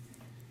trying.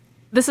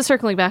 This is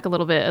circling back a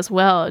little bit as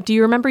well. Do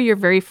you remember your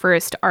very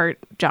first art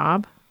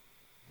job?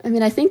 I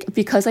mean, I think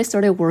because I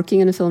started working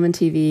in film and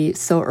TV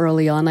so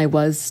early on, I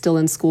was still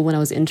in school when I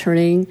was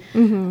interning.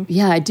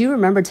 Yeah, I do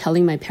remember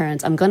telling my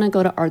parents, I'm going to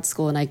go to art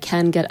school and I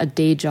can get a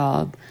day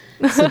job,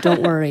 so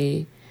don't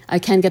worry. I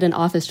can get an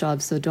office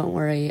job, so don't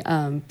worry.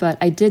 But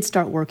I did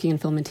start working in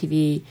film and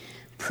TV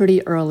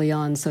pretty early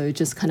on, so it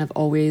just kind of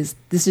always,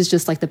 this is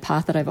just like the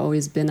path that I've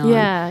always been on.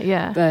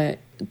 Yeah. But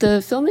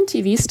the film and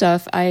TV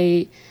stuff,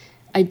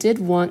 I did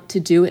want to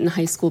do it in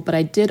high school, but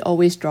I did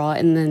always draw.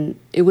 And then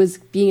it was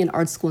being in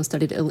art school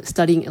and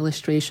studying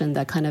illustration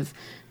that kind of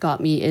got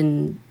me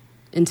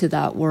into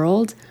that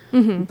world.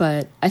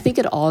 But I think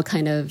it all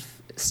kind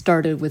of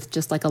started with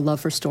just like a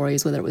love for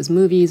stories, whether it was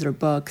movies or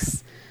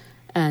books.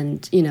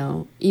 And,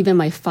 even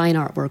my fine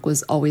artwork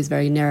was always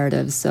very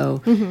narrative.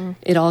 So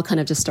it all kind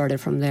of just started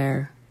from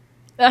there.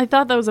 I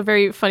thought that was a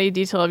very funny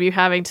detail of you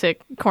having to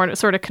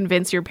sort of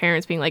convince your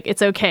parents, being like,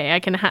 "It's okay,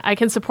 I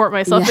can support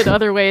myself in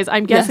other ways."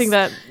 I'm guessing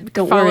that.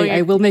 Don't worry,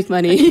 I will make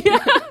money.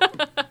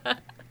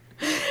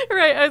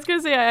 Right. I was going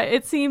to say,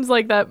 it seems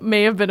like that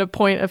may have been a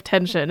point of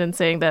tension in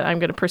saying that I'm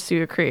going to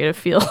pursue a creative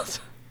field.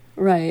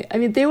 Right. I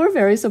mean, they were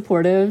very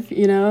supportive,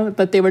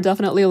 but they were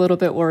definitely a little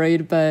bit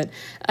worried. But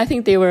I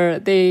think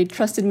they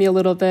trusted me a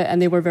little bit,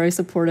 and they were very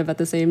supportive at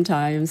the same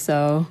time.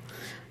 So,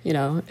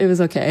 it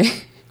was okay.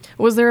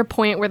 Was there a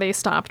point where they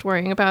stopped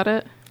worrying about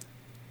it?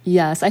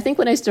 Yes, I think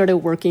when I started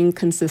working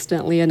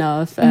consistently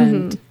enough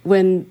and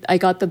when I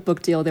got the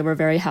book deal, they were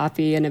very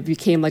happy and it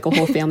became like a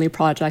whole family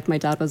project. My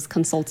dad was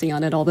consulting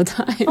on it all the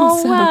time.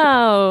 Oh,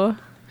 wow.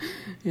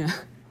 Yeah.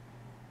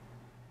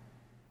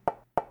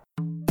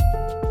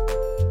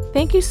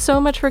 Thank you so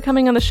much for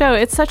coming on the show.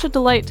 It's such a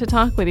delight to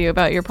talk with you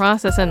about your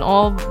process and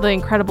all the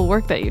incredible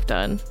work that you've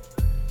done.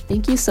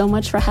 Thank you so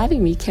much for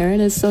having me, Karen.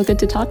 It's so good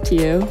to talk to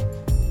you.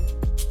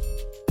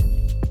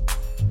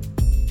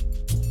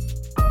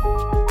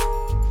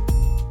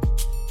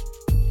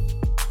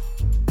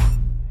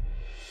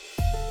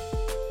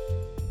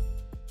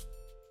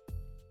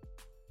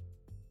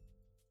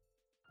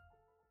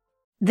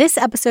 This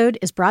episode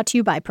is brought to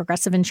you by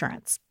Progressive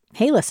Insurance.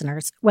 Hey,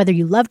 listeners, whether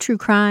you love true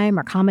crime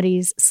or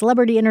comedies,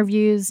 celebrity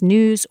interviews,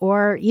 news,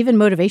 or even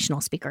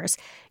motivational speakers,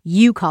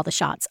 you call the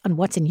shots on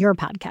what's in your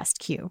podcast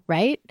queue,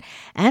 right?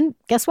 And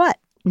guess what?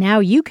 Now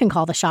you can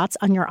call the shots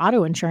on your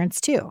auto insurance,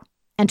 too.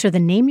 Enter the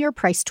Name Your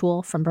Price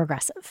tool from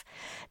Progressive.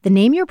 The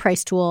Name Your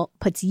Price tool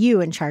puts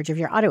you in charge of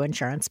your auto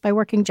insurance by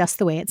working just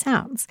the way it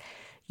sounds.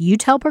 You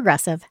tell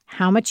Progressive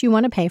how much you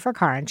want to pay for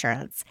car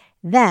insurance.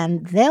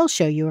 Then they'll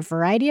show you a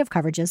variety of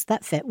coverages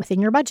that fit within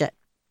your budget,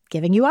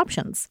 giving you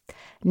options.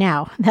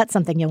 Now, that's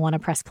something you'll want to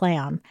press play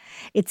on.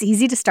 It's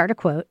easy to start a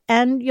quote,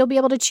 and you'll be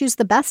able to choose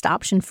the best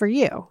option for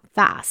you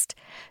fast.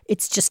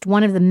 It's just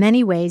one of the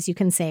many ways you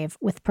can save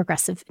with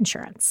Progressive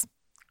Insurance.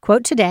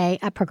 Quote today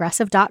at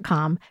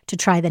Progressive.com to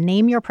try the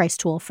Name Your Price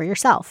tool for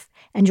yourself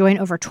and join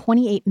over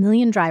 28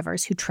 million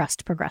drivers who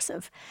trust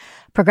Progressive.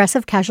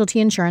 Progressive Casualty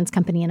Insurance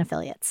Company and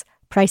Affiliates.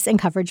 Price and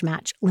coverage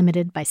match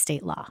limited by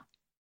state law.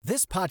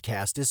 This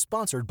podcast is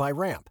sponsored by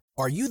Ramp.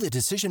 Are you the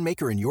decision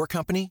maker in your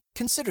company?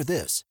 Consider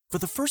this. For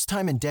the first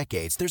time in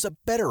decades, there's a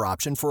better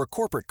option for a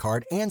corporate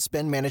card and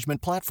spend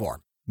management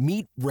platform.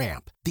 Meet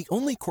Ramp, the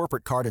only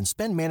corporate card and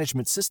spend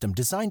management system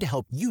designed to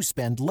help you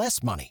spend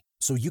less money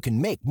so you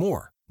can make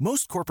more.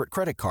 Most corporate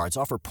credit cards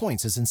offer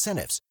points as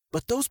incentives,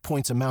 but those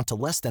points amount to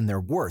less than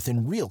their worth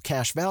in real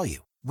cash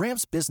value.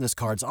 Ramp's business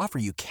cards offer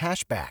you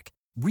cash back,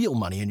 real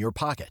money in your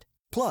pocket.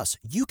 Plus,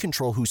 you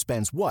control who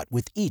spends what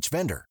with each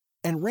vendor.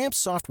 And Ramp's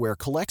software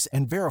collects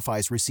and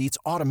verifies receipts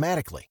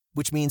automatically,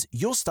 which means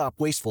you'll stop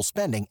wasteful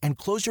spending and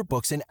close your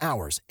books in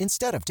hours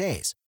instead of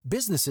days.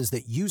 Businesses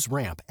that use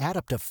Ramp add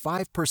up to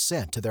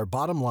 5% to their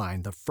bottom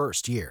line the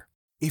first year.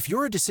 If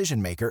you're a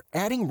decision maker,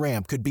 adding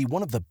Ramp could be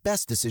one of the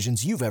best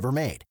decisions you've ever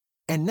made.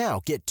 And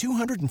now get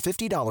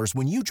 $250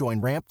 when you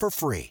join Ramp for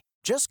free.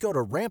 Just go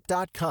to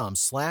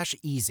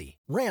ramp.com/easy.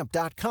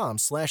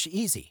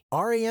 Ramp.com/easy.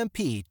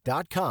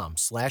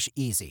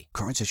 RAMP.com/easy.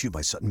 Cards issued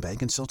by Sutton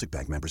Bank and Celtic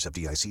Bank, members of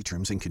FDIC.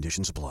 Terms and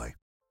conditions apply.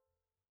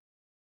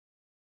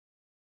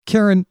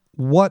 Karen,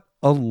 what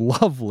a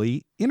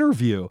lovely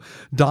interview.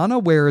 Donna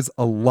wears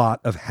a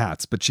lot of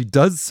hats, but she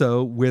does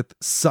so with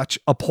such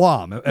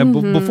aplomb. And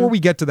before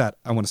we get to that,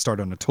 I want to start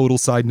on a total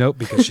side note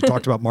because she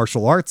talked about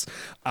martial arts.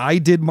 I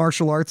did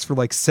martial arts for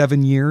like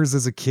 7 years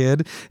as a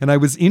kid, and I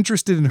was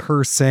interested in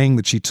her saying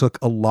that she took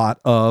a lot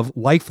of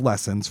life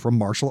lessons from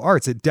martial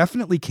arts. It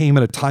definitely came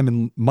at a time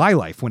in my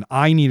life when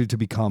I needed to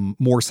become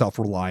more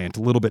self-reliant,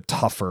 a little bit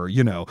tougher,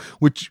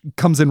 which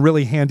comes in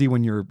really handy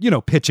when you're,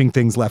 pitching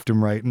things left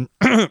and right and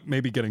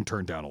maybe getting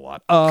turned down a lot.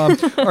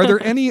 Are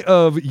there any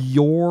of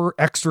your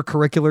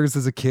extracurriculars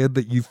as a kid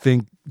that you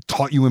think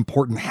taught you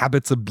important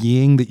habits of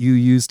being that you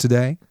use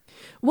today?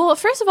 Well,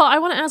 first of all, I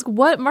want to ask,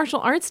 what martial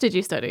arts did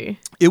you study?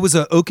 It was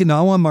an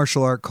Okinawa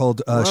martial art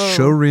called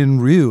Shorin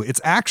Ryu.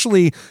 It's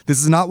actually,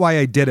 this is not why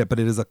I did it, but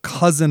it is a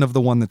cousin of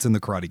the one that's in the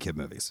Karate Kid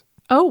movies.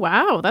 Oh,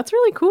 wow. That's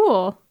really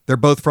cool. They're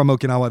both from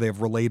Okinawa. They have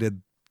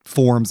related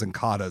forms and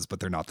katas, but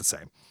they're not the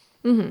same.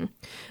 Mm-hmm.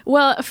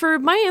 Well, for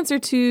my answer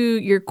to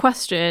your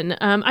question,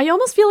 I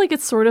almost feel like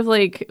it's sort of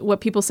like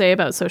what people say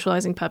about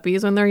socializing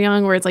puppies when they're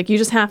young, where it's like you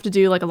just have to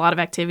do like a lot of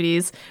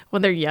activities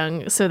when they're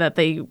young so that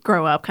they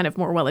grow up kind of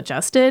more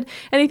well-adjusted.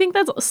 And I think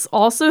that's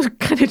also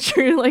kind of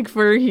true like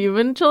for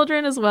human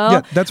children as well.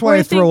 Yeah, that's why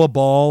I throw a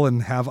ball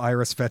and have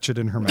Iris fetch it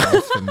in her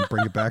mouth and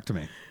bring it back to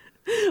me.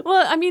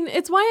 Well, I mean,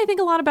 it's why I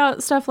think a lot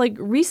about stuff like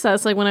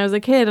recess, like when I was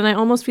a kid, and I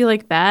almost feel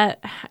like that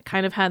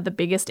kind of had the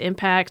biggest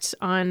impact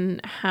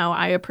on how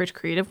I approach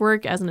creative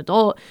work as an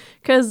adult,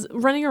 because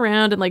running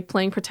around and like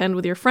playing pretend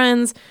with your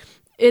friends,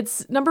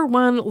 it's number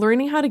one,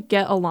 learning how to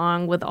get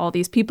along with all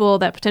these people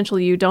that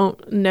potentially you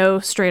don't know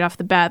straight off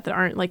the bat that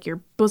aren't like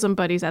your bosom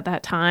buddies at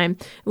that time,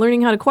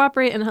 learning how to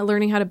cooperate and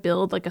learning how to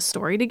build like a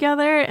story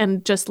together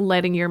and just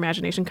letting your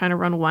imagination kind of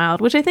run wild,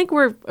 which I think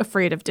we're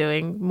afraid of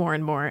doing more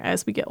and more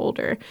as we get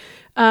older.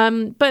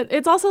 But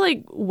it's also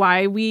like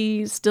why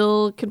we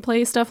still can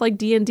play stuff like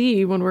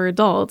D&D when we're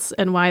adults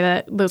and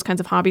why those kinds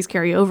of hobbies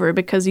carry over,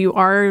 because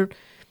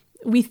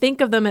we think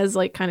of them as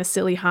like kind of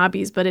silly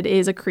hobbies, but it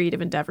is a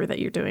creative endeavor that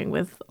you're doing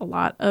with a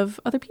lot of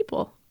other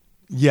people.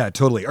 Yeah,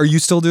 totally. Are you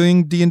still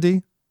doing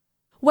D&D?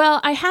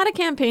 Well, I had a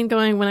campaign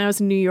going when I was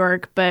in New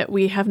York, but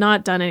we have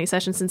not done any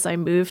sessions since I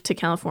moved to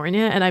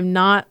California, and I'm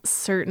not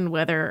certain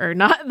whether or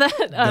not that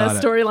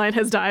storyline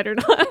has died or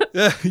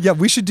not. Yeah,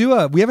 we should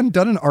do we haven't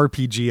done an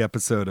RPG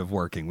episode of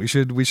Working. We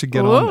should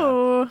get on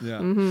that. Yeah.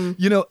 Mm-hmm.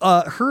 You know,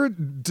 her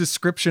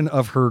description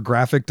of her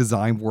graphic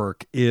design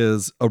work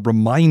is a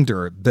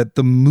reminder that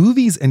the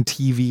movies and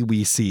TV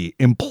we see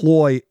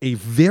employ a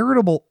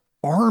veritable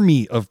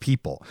army of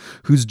people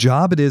whose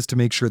job it is to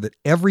make sure that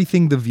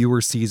everything the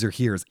viewer sees or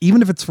hears, even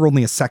if it's for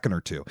only a second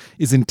or two,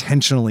 is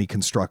intentionally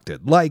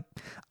constructed. Like,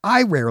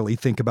 I rarely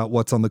think about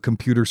what's on the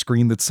computer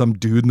screen that some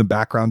dude in the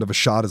background of a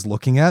shot is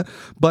looking at,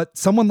 but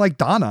someone like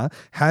Donna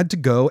had to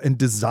go and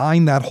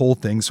design that whole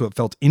thing so it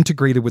felt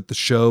integrated with the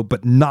show,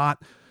 but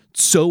not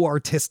so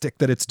artistic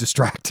that it's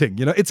distracting.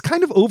 You know, it's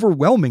kind of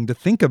overwhelming to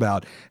think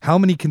about how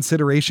many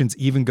considerations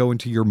even go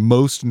into your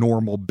most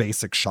normal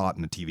basic shot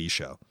in a TV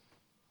show.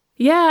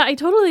 Yeah, I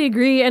totally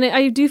agree. And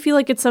I do feel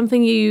like it's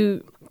something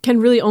you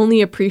can really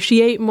only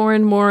appreciate more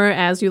and more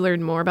as you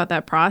learn more about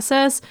that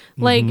process.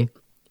 Like,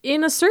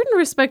 in a certain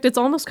respect, it's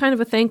almost kind of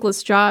a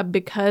thankless job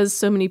because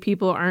so many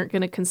people aren't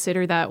going to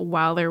consider that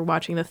while they're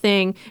watching the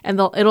thing. And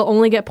it'll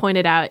only get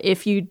pointed out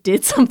if you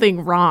did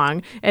something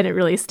wrong and it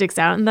really sticks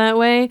out in that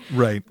way.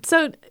 Right.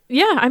 So,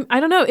 yeah, I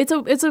don't know.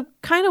 It's a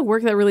kind of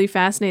work that really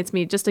fascinates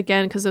me, just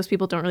again, because those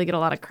people don't really get a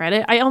lot of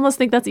credit. I almost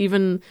think that's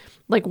even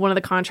like one of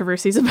the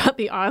controversies about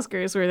the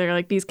Oscars, where they're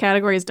like, these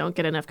categories don't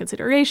get enough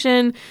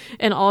consideration.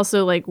 And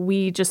also, like,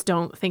 we just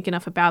don't think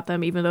enough about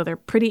them, even though they're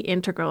pretty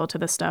integral to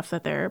the stuff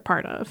that they're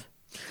part of.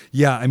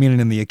 Yeah, I mean, and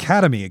in the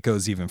Academy, it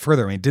goes even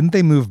further. I mean, didn't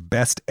they move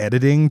best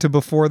editing to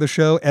before the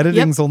show?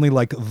 Editing's only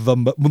like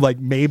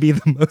maybe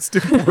the most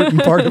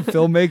important part of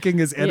filmmaking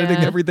is editing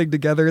everything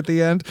together at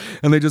the end,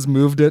 and they just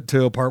moved it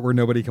to a part where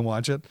nobody can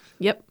watch it.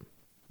 Yep.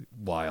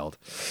 Wild.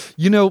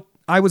 You know,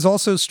 I was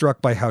also struck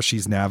by how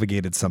she's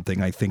navigated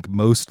something I think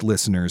most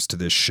listeners to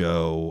this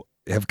show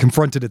have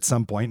confronted at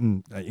some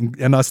point,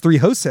 and us three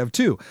hosts have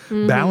too,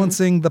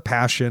 balancing the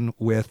passion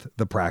with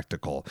the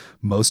practical.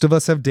 Most of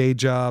us have day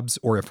jobs,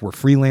 or if we're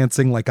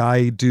freelancing like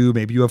I do,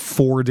 maybe you have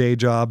 4 day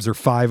jobs or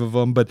 5 of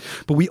them, but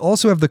we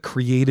also have the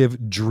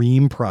creative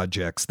dream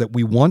projects that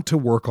we want to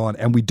work on,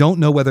 and we don't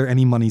know whether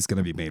any money's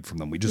going to be made from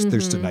them. We just,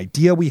 there's an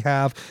idea we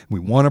have, and we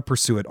want to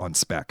pursue it on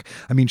spec.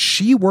 I mean,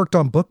 she worked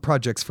on book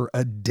projects for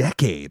a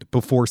decade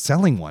before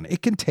selling one.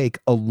 It can take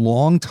a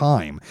long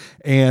time,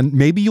 and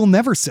maybe you'll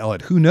never sell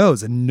it. Who knows?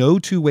 And no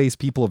two ways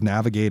people of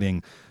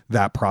navigating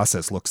that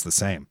process looks the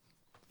same.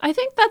 I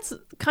think that's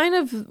kind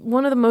of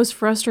one of the most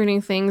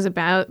frustrating things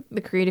about the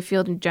creative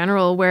field in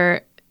general,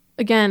 where,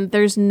 again,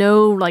 there's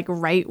no like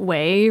right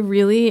way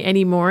really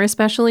anymore,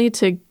 especially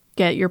to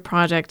get your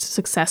project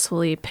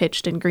successfully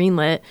pitched and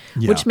greenlit,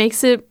 which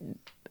makes it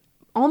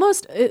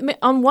almost,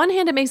 on one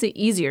hand, it makes it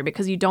easier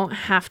because you don't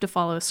have to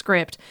follow a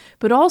script,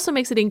 but also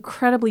makes it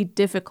incredibly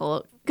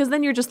difficult because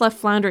then you're just left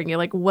floundering. You're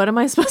like, what am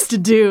I supposed to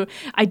do?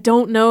 I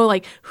don't know,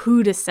 like,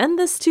 who to send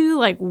this to,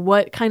 like,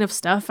 what kind of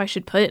stuff I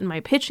should put in my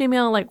pitch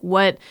email, like,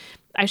 what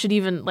I should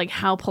even, like,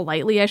 how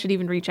politely I should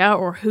even reach out,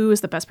 or who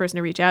is the best person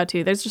to reach out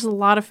to. There's just a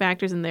lot of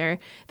factors in there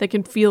that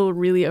can feel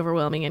really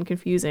overwhelming and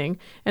confusing.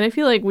 And I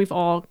feel like we've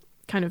all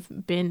kind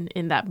of been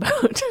in that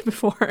boat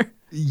before.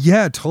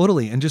 Yeah,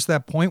 totally. And just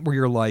that point where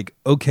you're like,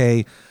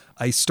 okay,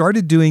 I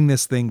started doing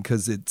this thing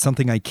because it's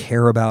something I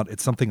care about.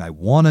 It's something I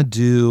want to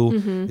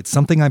do. It's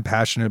something I'm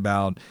passionate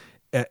about.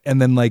 And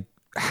then, like,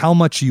 how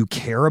much you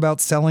care about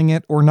selling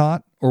it or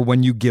not, or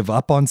when you give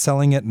up on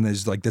selling it and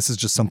there's like, this is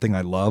just something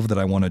I love that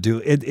I want to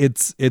do.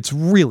 It's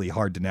really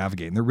hard to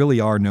navigate. And there really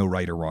are no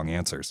right or wrong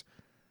answers.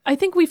 I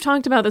think we've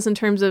talked about this in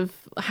terms of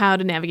how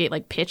to navigate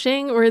like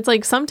pitching, or it's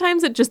like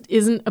sometimes it just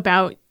isn't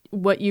about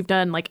what you've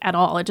done like at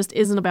all. It just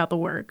isn't about the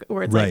work,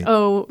 or it's like,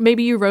 oh,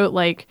 maybe you wrote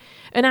like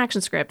an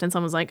action script and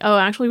someone's like, oh,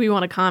 actually we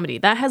want a comedy.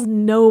 That has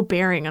no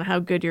bearing on how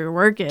good your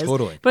work is.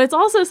 Totally. But it's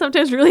also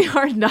sometimes really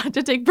hard not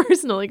to take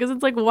personally, because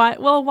it's like,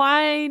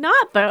 why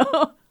not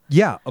though?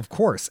 Yeah, of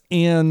course.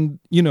 And,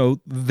 you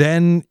know,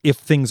 then if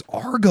things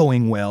are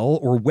going well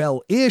or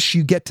well-ish,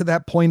 you get to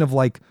that point of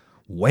like,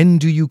 when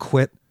do you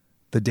quit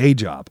the day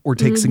job or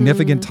take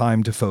significant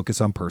time to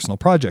focus on personal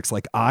projects?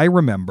 Like, I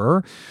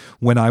remember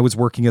when I was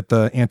working at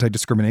the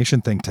anti-discrimination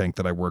think tank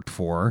that I worked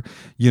for,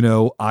 you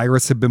know,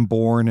 Iris had been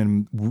born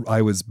and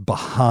I was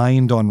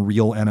behind on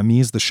Real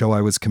Enemies, the show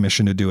I was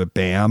commissioned to do at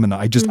BAM. And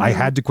I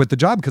had to quit the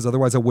job because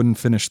otherwise I wouldn't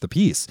finish the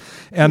piece.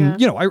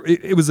 And, you know,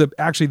 it was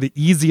actually the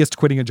easiest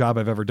quitting a job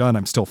I've ever done.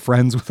 I'm still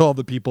friends with all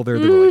the people there.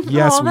 They were like,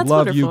 yes, we love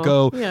wonderful. You,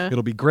 go. Yeah.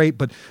 It'll be great.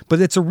 But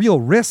it's a real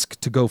risk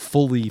to go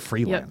fully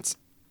freelance. Yep.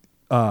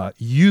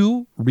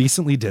 You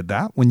recently did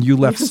that when you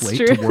left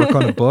Slate to work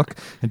on a book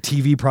and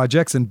TV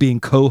projects and being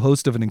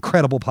co-host of an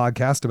incredible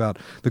podcast about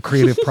the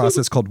creative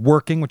process called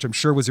Working, which I'm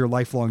sure was your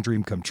lifelong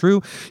dream come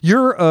true.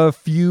 You're a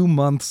few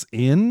months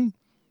in.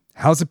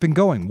 How's it been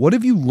going? What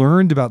have you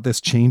learned about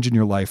this change in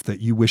your life that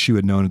you wish you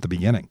had known at the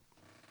beginning?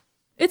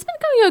 It's been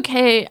going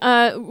okay.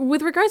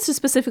 With regards to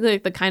specifically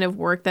like the kind of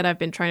work that I've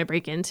been trying to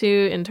break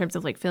into in terms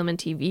of like film and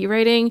TV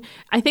writing,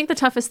 I think the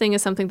toughest thing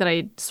is something that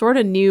I sort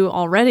of knew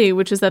already,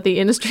 which is that the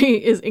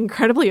industry is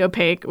incredibly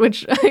opaque,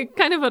 which I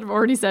kind of have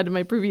already said in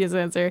my previous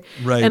answer.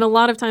 Right. And a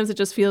lot of times it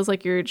just feels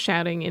like you're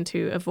shouting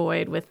into a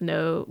void with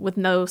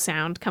no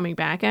sound coming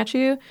back at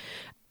you.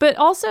 But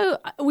also,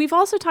 we've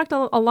also talked a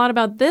lot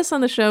about this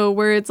on the show,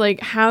 where it's like,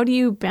 how do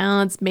you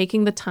balance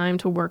making the time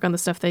to work on the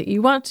stuff that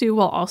you want to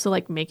while also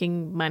like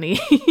making money?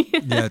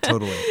 Yeah,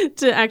 totally.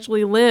 To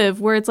actually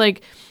live, where it's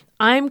like,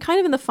 I'm kind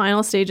of in the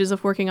final stages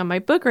of working on my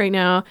book right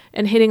now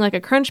and hitting like a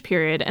crunch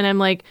period. And I'm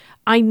like,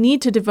 I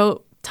need to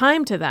devote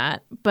time to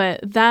that, but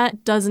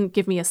that doesn't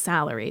give me a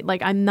salary.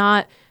 Like, I'm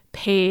not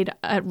paid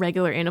at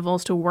regular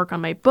intervals to work on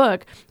my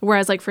book.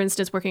 Whereas like, for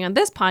instance, working on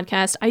this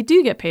podcast, I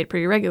do get paid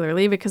pretty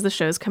regularly because the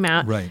shows come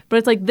out. Right. But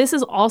it's like, this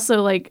is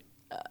also like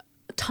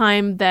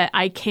time that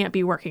I can't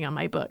be working on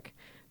my book.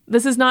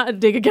 This is not a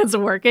dig against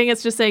working.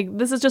 It's just saying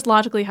this is just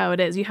logically how it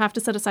is. You have to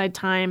set aside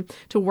time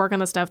to work on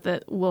the stuff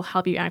that will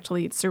help you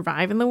actually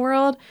survive in the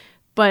world.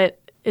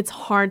 But it's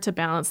hard to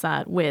balance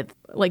that with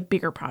like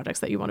bigger projects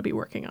that you want to be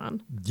working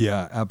on.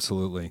 Yeah,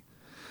 absolutely.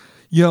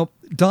 You know,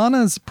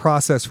 Donna's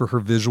process for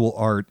her visual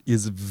art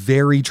is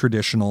very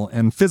traditional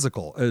and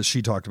physical, as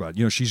she talked about.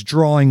 You know, she's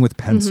drawing with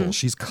pencil. Mm-hmm.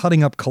 She's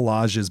cutting up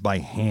collages by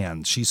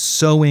hand. She's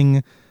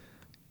sewing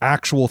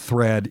actual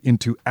thread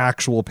into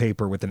actual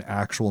paper with an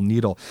actual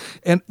needle.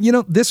 And, you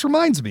know, this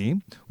reminds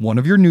me, one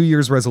of your New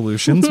Year's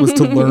resolutions was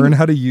to learn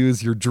how to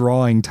use your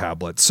drawing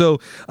tablet. So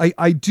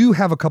I do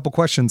have a couple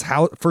questions.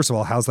 First of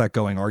all, how's that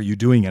going? Are you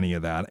doing any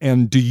of that?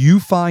 And do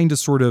you find a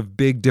sort of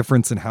big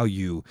difference in how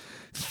you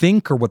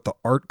think or what the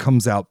art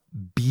comes out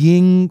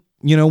being,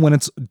 you know, when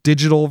it's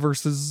digital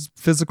versus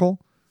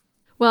physical?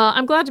 Well,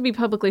 I'm glad to be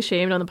publicly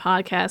shamed on the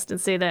podcast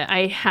and say that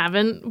I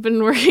haven't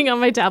been working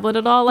on my tablet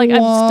at all. Like, I've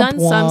done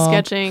some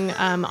sketching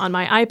on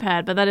my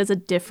iPad, but that is a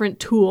different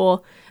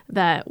tool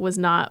that was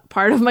not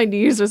part of my New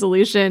Year's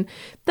resolution.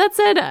 That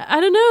said, I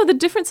don't know. The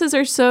differences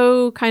are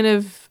so kind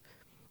of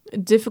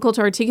difficult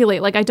to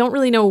articulate. Like, I don't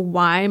really know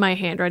why my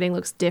handwriting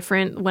looks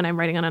different when I'm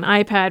writing on an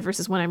iPad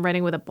versus when I'm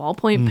writing with a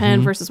ballpoint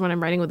pen versus when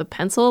I'm writing with a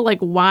pencil. Like,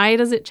 why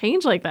does it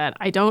change like that?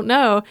 I don't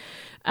know.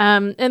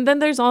 And then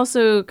there's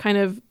also kind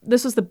of,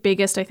 this was the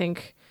biggest, I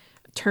think,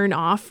 turn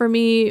off for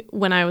me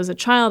when I was a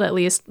child, at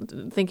least,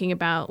 thinking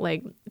about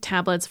like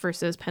tablets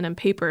versus pen and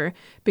paper,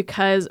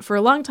 because for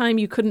a long time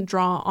you couldn't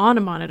draw on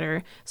a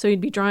monitor. So you'd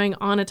be drawing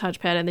on a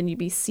touchpad and then you'd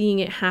be seeing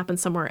it happen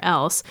somewhere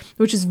else,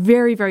 which is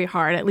very, very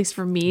hard, at least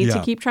for me,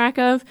 to keep track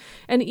of.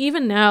 And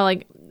even now,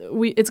 like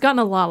it's gotten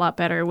a lot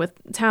better with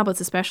tablets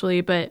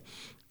especially, but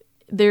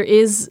there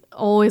is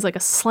always like a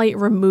slight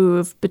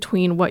remove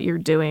between what you're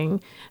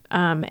doing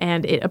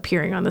and it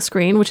appearing on the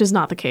screen, which is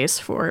not the case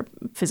for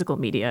physical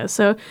media.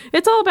 So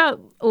it's all about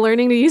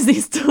learning to use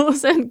these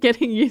tools and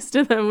getting used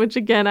to them, which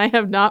again, I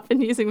have not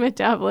been using my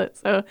tablet.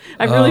 So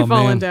I've really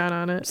fallen down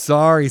on it.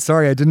 Sorry.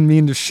 I didn't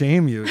mean to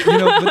shame you. You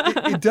know,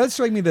 but it does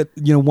strike me that,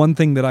 you know, one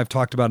thing that I've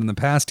talked about in the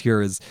past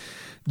here is,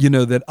 you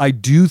know, that I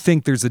do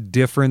think there's a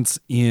difference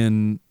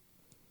in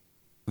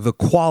the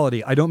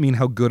quality. I don't mean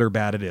how good or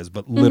bad it is,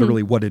 but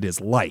literally what it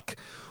is like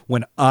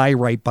when I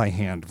write by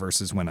hand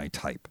versus when I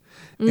type.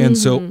 And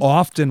so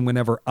often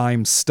whenever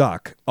I'm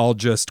stuck, I'll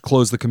just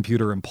close the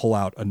computer and pull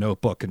out a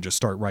notebook and just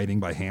start writing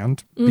by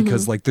hand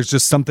because like there's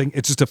just something,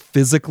 it's just a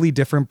physically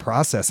different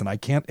process. And I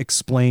can't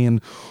explain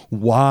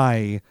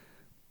why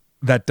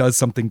that does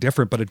something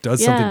different, but it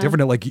does something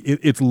different. Like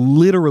it's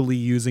literally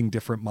using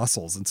different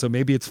muscles. And so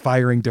maybe it's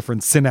firing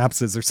different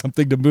synapses or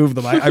something to move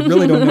them. I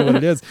really don't know what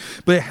it is,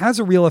 but it has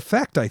a real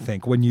effect, I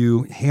think, when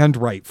you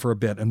handwrite for a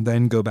bit and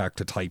then go back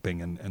to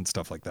typing and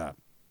stuff like that.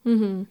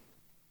 Mm-hmm.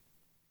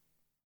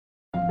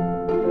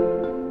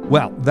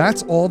 Well,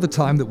 that's all the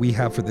time that we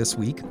have for this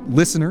week.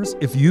 Listeners,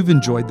 if you've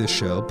enjoyed this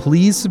show,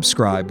 please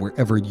subscribe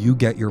wherever you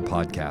get your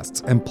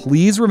podcasts. And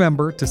please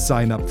remember to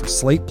sign up for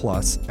Slate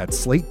Plus at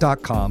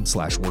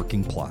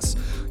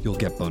slate.com/workingplus. You'll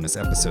get bonus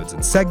episodes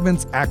and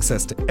segments,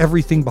 access to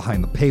everything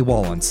behind the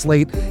paywall on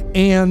Slate,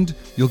 and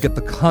you'll get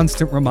the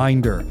constant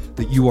reminder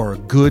that you are a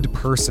good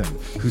person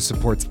who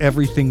supports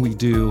everything we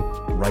do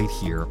right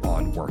here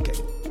on Working.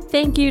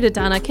 Thank you to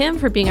Donna Kim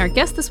for being our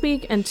guest this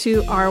week and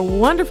to our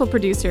wonderful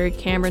producer,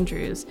 Cameron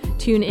Drews.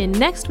 Tune in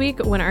next week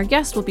when our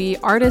guest will be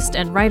artist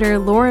and writer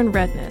Lauren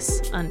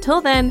Redness.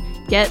 Until then,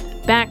 get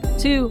back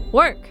to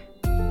work.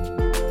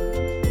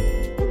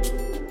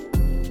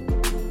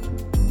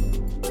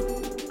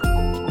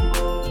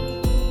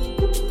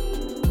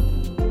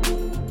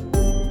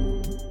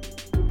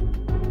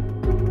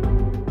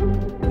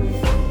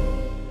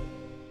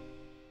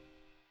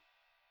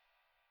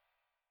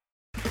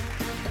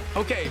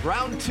 Okay,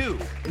 round two.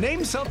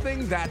 Name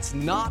something that's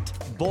not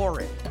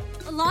boring.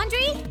 A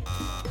laundry?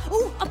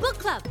 Ooh, a book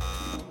club.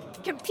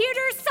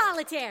 Computer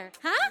solitaire,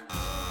 huh?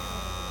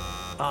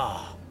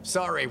 Ah,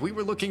 sorry, we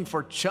were looking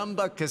for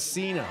Chumba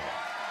Casino.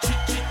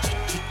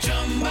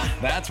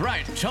 That's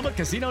right,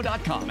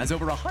 ChumbaCasino.com has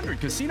over 100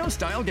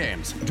 casino-style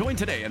games. Join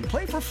today and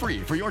play for free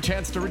for your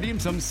chance to redeem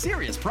some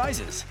serious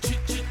prizes.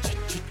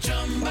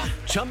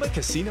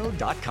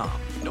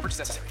 ChumbaCasino.com. No purchase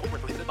necessary. Void where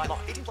prohibited by law.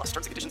 18+ terms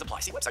and conditions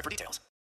apply. See website for details.